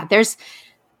yeah, there's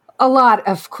a lot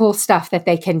of cool stuff that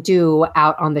they can do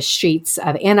out on the streets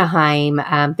of Anaheim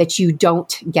that you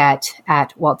don't get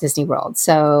at Walt Disney World.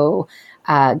 So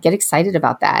get excited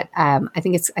about that. I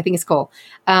think it's cool.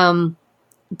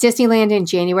 Disneyland in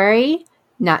January,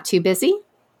 not too busy.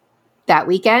 That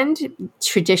weekend,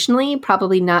 traditionally,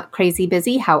 probably not crazy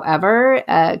busy. However,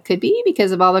 could be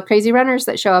because of all the crazy runners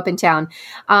that show up in town.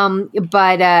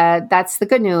 But that's the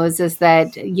good news, is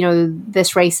that,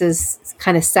 this race is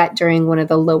kind of set during one of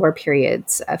the lower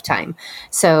periods of time.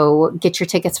 So get your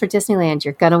tickets for Disneyland.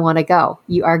 You're going to want to go.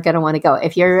 You are going to want to go.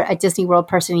 If you're a Disney World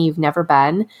person and you've never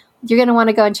been, you're going to want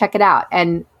to go and check it out.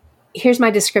 And here's my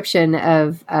description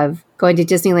of going to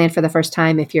Disneyland for the first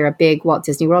time. If you're a big Walt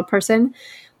Disney World person,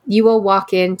 you will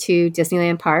walk into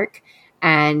Disneyland Park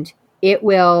and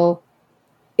it'll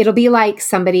be like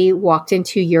somebody walked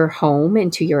into your home,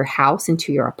 into your house,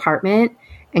 into your apartment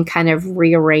and kind of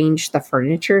rearranged the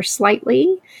furniture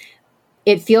slightly.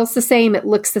 It feels the same. It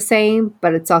looks the same,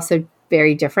 but it's also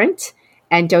very different.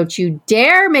 And don't you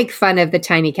dare make fun of the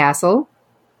tiny castle,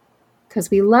 because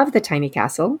we love the tiny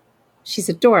castle. She's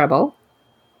adorable.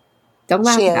 Don't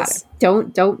laugh about it.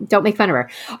 Don't make fun of her.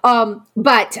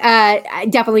 But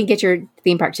definitely get your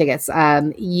theme park tickets.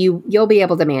 You'll be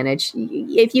able to manage.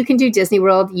 If you can do Disney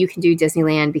World, you can do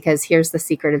Disneyland, because here's the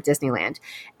secret of Disneyland.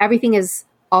 Everything is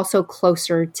also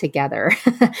closer together.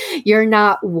 You're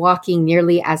not walking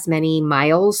nearly as many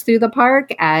miles through the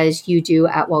park as you do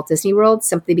at Walt Disney World,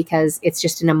 simply because it's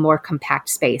just in a more compact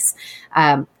space.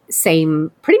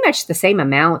 Pretty much the same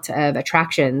amount of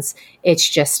attractions. It's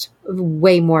just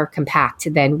way more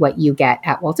compact than what you get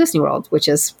at Walt Disney World, which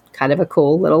is kind of a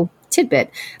cool little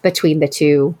tidbit between the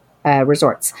two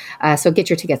resorts. So get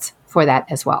your tickets for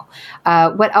that as well.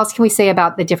 What else can we say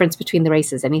about the difference between the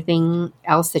races? Anything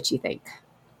else that you think?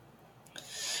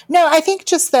 No, I think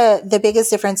just the biggest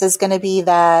difference is going to be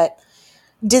that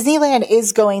Disneyland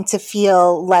is going to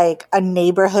feel like a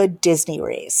neighborhood Disney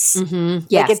race. Mm-hmm.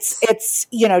 Yes. Like it's,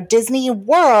 Disney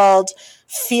World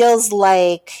feels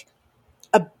like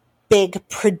a big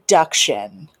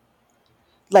production,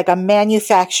 like a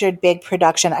manufactured big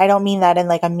production. I don't mean that in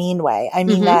like a mean way. I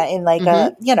mean that in like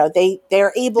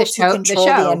they're able to control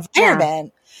the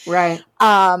environment. Yeah. Right.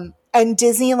 And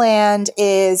Disneyland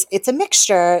it's a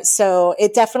mixture. So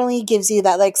it definitely gives you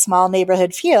that like small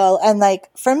neighborhood feel. And like,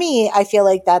 for me, I feel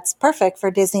like that's perfect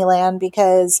for Disneyland,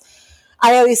 because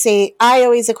I always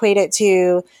equate it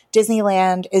to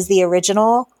Disneyland is the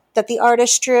original that the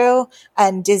artist drew,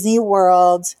 and Disney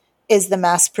World is the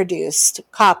mass produced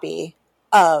copy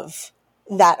of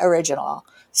that original.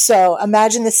 So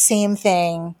imagine the same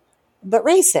thing, but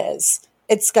races.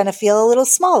 It's going to feel a little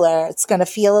smaller. It's going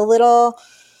to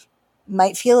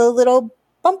might feel a little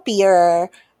bumpier,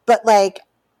 but like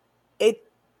it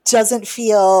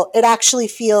actually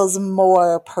feels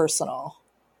more personal.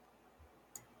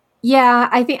 Yeah,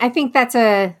 I think that's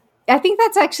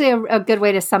actually a good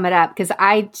way to sum it up, because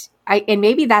and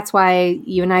maybe that's why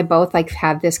you and I both like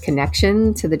have this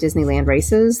connection to the Disneyland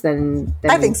races than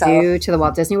I think we do to the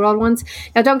Walt Disney World ones.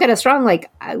 Now, don't get us wrong;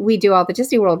 like we do all the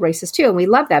Disney World races too, and we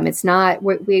love them. It's not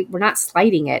we're not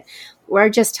slighting it. We're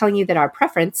just telling you that our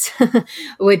preference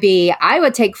would be, I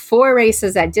would take 4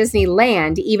 races at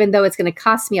Disneyland, even though it's going to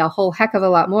cost me a whole heck of a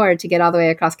lot more to get all the way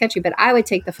across country. But I would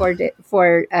take the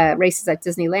 4 races at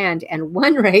Disneyland and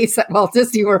 1 race at Walt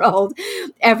Disney World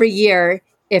every year,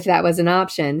 if that was an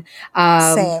option.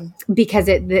 Same. Because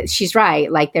she's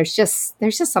right. Like there's just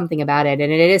something about it,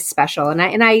 and it is special.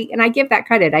 And I give that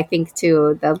credit, I think,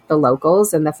 to the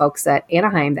locals and the folks at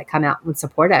Anaheim that come out and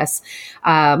support us.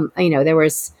 There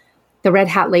was the Red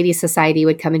Hat Ladies Society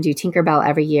would come and do Tinkerbell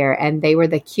every year, and they were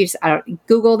the cutest.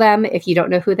 Google them if you don't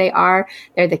know who they are.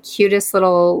 They're the cutest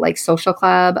little like social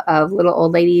club of little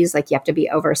old ladies. Like you have to be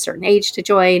over a certain age to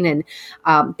join, and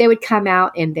they would come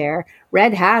out in their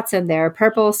red hats and their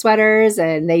purple sweaters,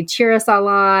 and they cheer us all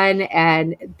on,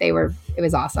 and it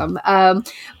was awesome.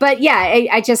 But yeah,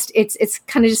 it's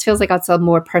kind of just feels like it's a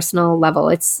more personal level.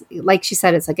 It's like she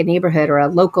said, it's like a neighborhood or a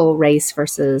local race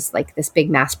versus like this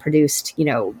big mass produced,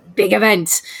 big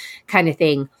event kind of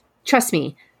thing. Trust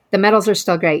me, the medals are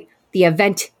still great. The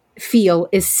event feel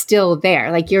is still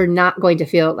there. Like you're not going to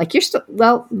feel like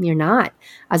you're not.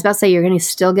 I was about to say you're going to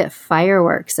still get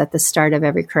fireworks at the start of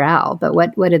every corral, but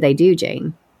what do they do,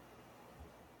 Jane?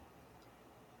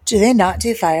 Do they not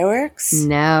do fireworks?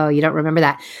 No, you don't remember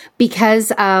that.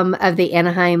 Because of the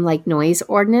Anaheim like noise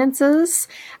ordinances,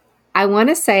 I want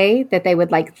to say that they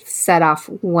would like set off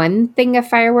one thing of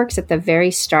fireworks at the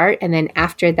very start, and then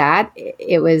after that,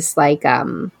 it was like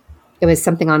it was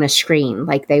something on a screen.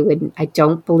 Like I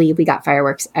don't believe we got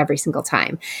fireworks every single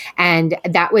time. And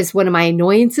that was one of my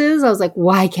annoyances. I was like,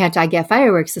 why can't I get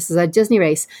fireworks? This is a Disney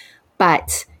race.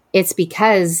 But it's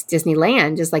because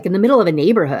Disneyland is like in the middle of a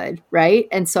neighborhood, right?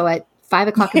 And so at 5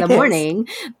 o'clock in the morning,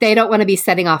 they don't want to be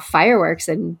setting off fireworks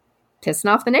and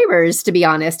pissing off the neighbors, to be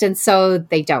honest. And so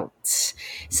they don't.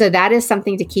 So that is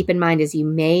something to keep in mind, is you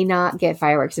may not get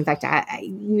fireworks. In fact,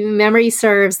 memory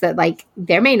serves that like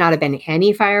there may not have been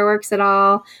any fireworks at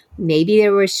all. Maybe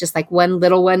there was just like one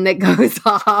little one that goes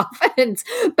off.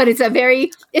 But it's a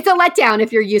letdown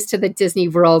if you're used to the Disney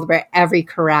World where every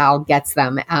corral gets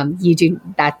them.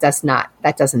 That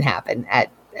doesn't happen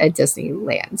at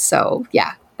Disneyland. So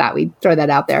yeah, thought we'd throw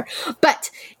that out there. But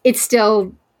it's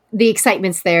still, the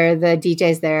excitement's there, the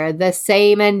DJ's there, the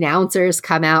same announcers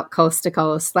come out coast to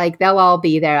coast. Like they'll all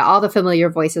be there. All the familiar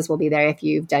voices will be there if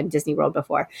you've done Disney World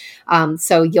before.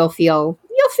 So you'll feel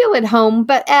at home,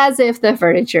 but as if the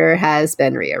furniture has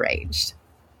been rearranged.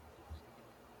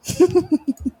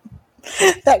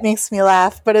 That makes me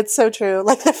laugh, but it's so true.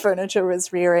 Like the furniture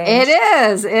was rearranged. It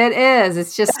is.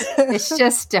 It's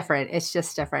just different. It's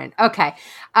just different. Okay.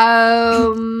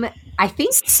 I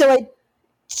think so.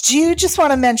 Do you just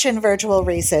want to mention virtual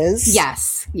races?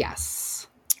 Yes.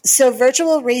 So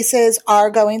virtual races are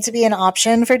going to be an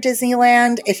option for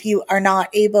Disneyland if you are not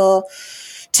able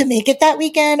to make it that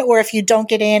weekend, or if you don't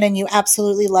get in and you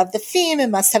absolutely love the theme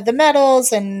and must have the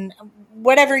medals and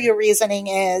whatever your reasoning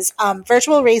is,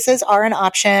 virtual races are an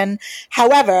option.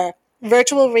 However,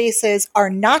 virtual races are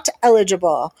not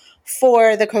eligible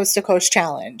for the Coast to Coast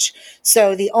Challenge.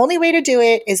 So the only way to do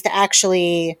it is to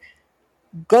actually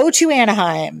go to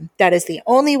Anaheim. That is the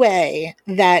only way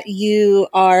that you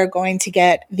are going to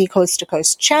get the Coast to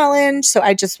Coast Challenge. So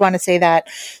I just want to say that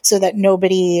so that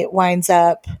nobody winds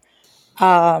up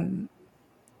signing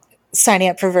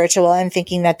up for virtual and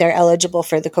thinking that they're eligible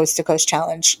for the Coast to Coast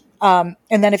Challenge. And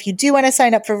then if you do want to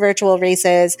sign up for virtual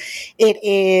races, it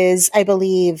is, I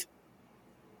believe,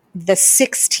 the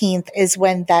 16th is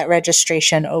when that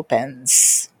registration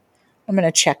opens. I'm going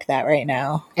to check that right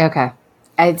now. Okay.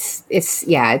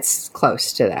 It's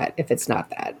close to that if it's not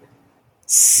that.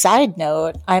 Side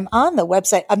note, I'm on the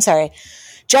website. I'm sorry.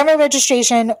 General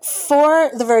registration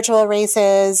for the virtual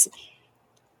races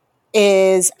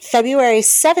is February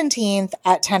 17th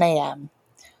at 10 a.m.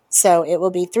 So it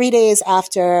will be 3 days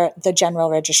after the general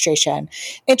registration.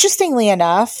 Interestingly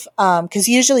enough, because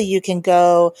usually you can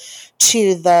go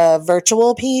to the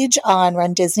virtual page on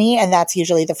Run Disney, and that's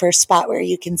usually the first spot where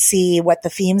you can see what the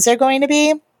themes are going to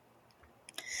be.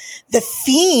 The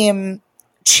theme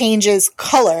changes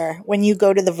color when you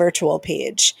go to the virtual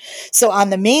page. So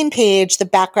on the main page, the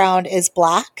background is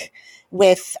black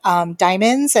with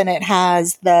diamonds, and it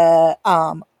has the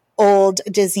old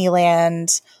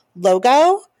Disneyland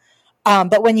logo.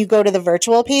 But when you go to the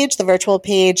virtual page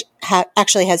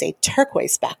actually has a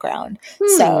turquoise background.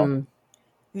 So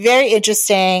very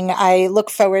interesting. I look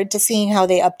forward to seeing how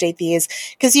they update these,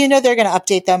 because they're going to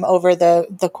update them over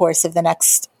the course of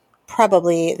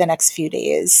probably the next few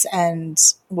days, and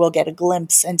we'll get a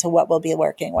glimpse into what we'll be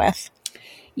working with.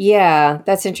 Yeah,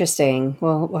 that's interesting.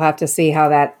 We'll have to see how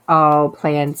that all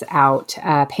pans out.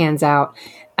 All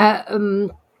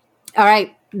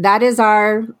right. That is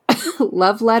our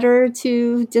love letter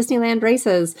to Disneyland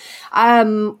races.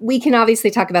 We can obviously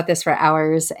talk about this for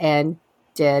hours, and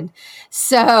did.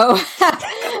 So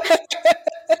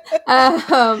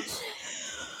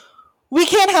we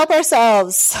can't help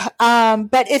ourselves.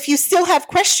 But if you still have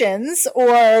questions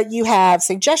or you have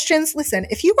suggestions, listen,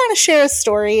 if you want to share a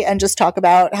story and just talk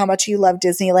about how much you love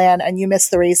Disneyland and you miss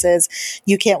the races,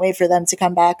 you can't wait for them to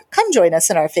come back, come join us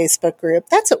in our Facebook group.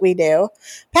 That's what we do.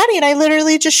 Patty and I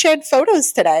literally just shared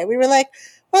photos today. We were like,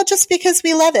 well, just because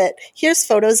we love it, here's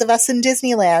photos of us in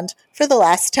Disneyland for the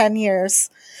last 10 years.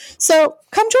 So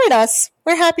come join us.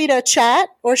 We're happy to chat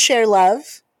or share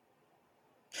love.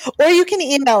 Or you can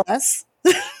email us.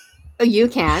 You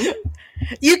can.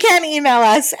 You can email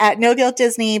us at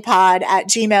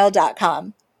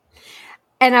noguiltdisneypod@gmail.com.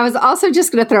 And I was also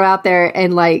just going to throw out there,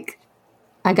 and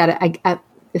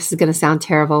this is going to sound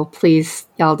terrible. Please,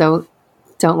 y'all don't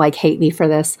hate me for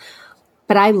this.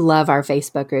 But I love our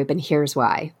Facebook group, and here's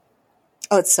why.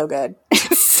 Oh, it's so good.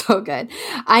 It's so good.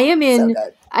 I am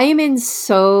in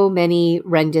so many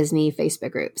Run Disney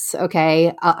Facebook groups.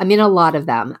 Okay. I'm in a lot of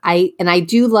them. I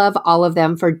do love all of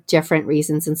them for different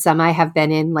reasons. And some I have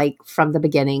been in from the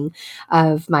beginning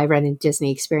of my Run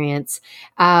Disney experience.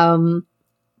 But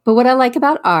what I like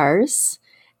about ours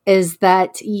is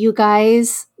that you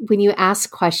guys, when you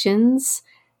ask questions,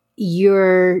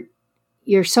 you're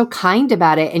so kind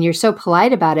about it and you're so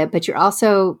polite about it, but you're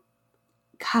also,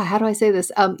 God, how do I say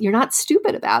this? You're not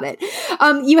stupid about it.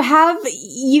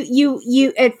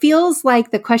 It feels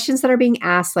like the questions that are being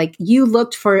asked, like you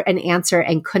looked for an answer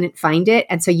and couldn't find it.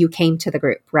 And so you came to the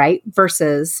group, right?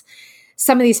 Versus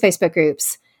some of these Facebook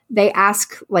groups, they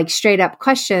ask straight up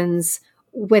questions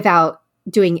without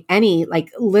doing any,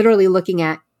 literally looking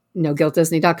at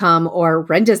noguiltdisney.com or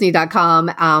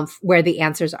rundisney.com, where the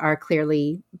answers are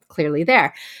clearly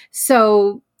there.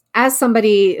 So as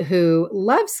somebody who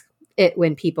loves it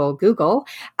when people Google,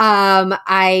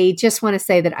 I just want to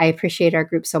say that I appreciate our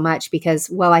group so much, because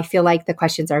while I feel like the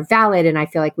questions are valid and I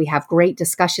feel like we have great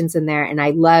discussions in there, and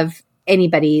I love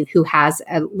anybody who has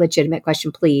a legitimate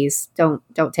question, please don't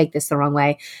take this the wrong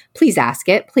way. Please ask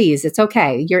it. Please. It's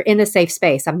okay. You're in a safe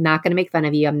space. I'm not going to make fun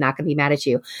of you. I'm not going to be mad at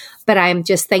you, but I'm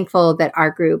just thankful that our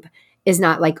group is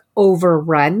not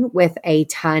overrun with a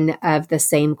ton of the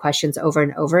same questions over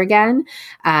and over again.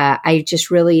 I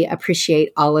just really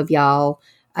appreciate all of y'all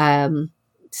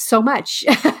so much.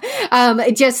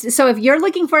 Just so if you're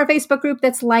looking for a Facebook group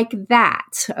that's like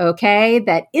that, okay,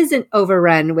 that isn't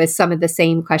overrun with some of the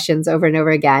same questions over and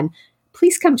over again,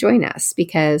 please come join us,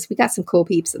 because we got some cool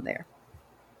peeps in there.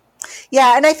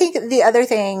 Yeah. And I think the other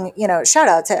thing, shout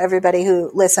out to everybody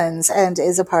who listens and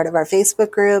is a part of our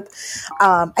Facebook group.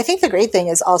 I think the great thing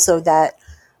is also that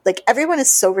everyone is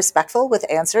so respectful with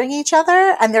answering each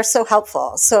other, and they're so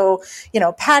helpful. So,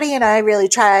 Patty and I really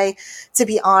try to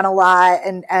be on a lot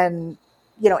and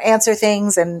answer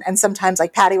things. And sometimes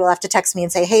like Patty will have to text me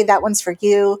and say, hey, that one's for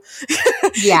you.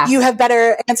 Yeah. You have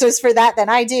better answers for that than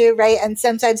I do. Right. And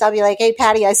sometimes I'll be like, hey,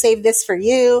 Patty, I saved this for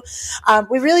you.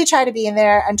 We really try to be in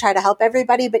there and try to help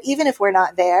everybody. But even if we're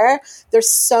not there, there's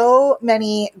so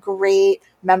many great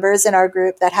members in our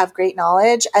group that have great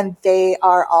knowledge, and they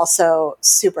are also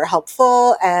super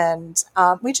helpful. And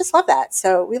we just love that.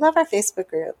 So we love our Facebook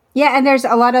group. Yeah. And there's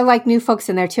a lot of like new folks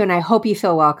in there too. And I hope you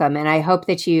feel welcome. And I hope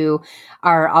that you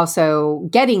are also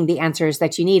getting the answers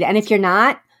that you need. And if you're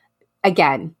not,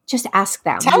 again, just ask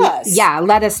them. Tell us. Yeah.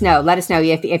 Let us know. Let us know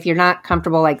if you're not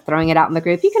comfortable like throwing it out in the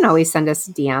group. You can always send us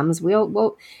DMs.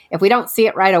 We'll if we don't see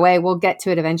it right away, we'll get to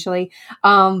it eventually.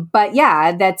 But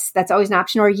yeah, that's always an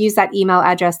option, or use that email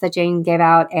address that Jane gave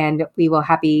out, and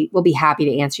we'll be happy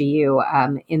to answer you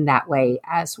in that way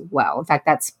as well. In fact,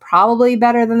 that's probably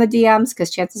better than the DMs, because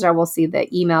chances are we'll see the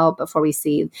email before we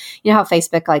see, how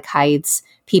Facebook like hides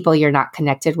people you're not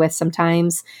connected with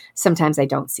sometimes. Sometimes I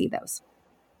don't see those.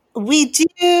 We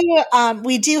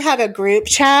do have a group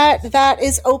chat that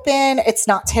is open. It's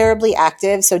not terribly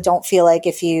active, so don't feel like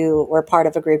if you were part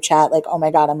of a group chat, like, oh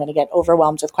my God, I'm going to get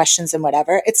overwhelmed with questions and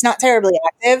whatever. It's not terribly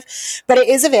active, but it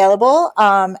is available.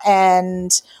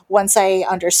 And once I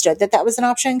understood that was an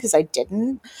option, because I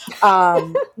didn't,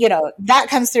 that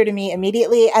comes through to me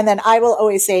immediately. And then I will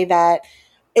always say that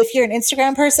if you're an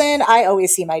Instagram person, I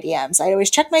always see my DMs. I always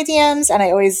check my DMs, and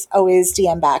I always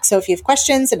DM back. So if you have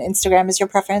questions and Instagram is your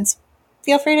preference,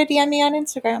 feel free to DM me on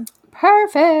Instagram.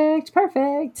 Perfect.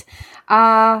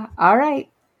 All right.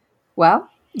 Well,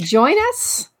 join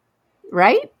us,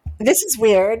 right? This is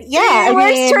weird. Yeah.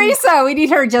 Where's Teresa? We need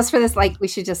her just for this. Like, we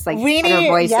should just put her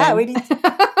voice in. Yeah, we need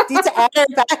to add her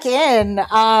back in.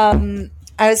 I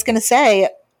was going to say,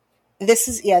 this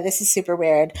is super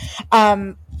weird.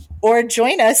 Or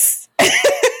join us.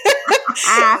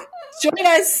 Join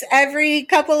us every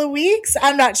couple of weeks.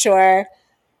 I'm not sure.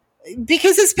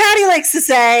 Because as Patty likes to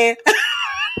say,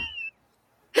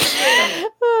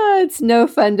 it's no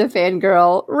fun to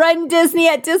fangirl. Run Disney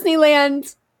at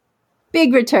Disneyland.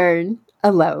 Big return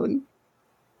alone.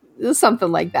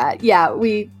 Something like that. Yeah,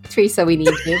 Teresa, we need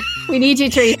you. We need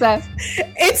you, Teresa.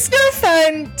 It's no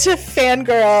fun to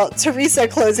fangirl Teresa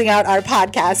closing out our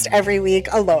podcast every week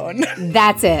alone.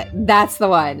 That's it. That's the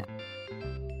one.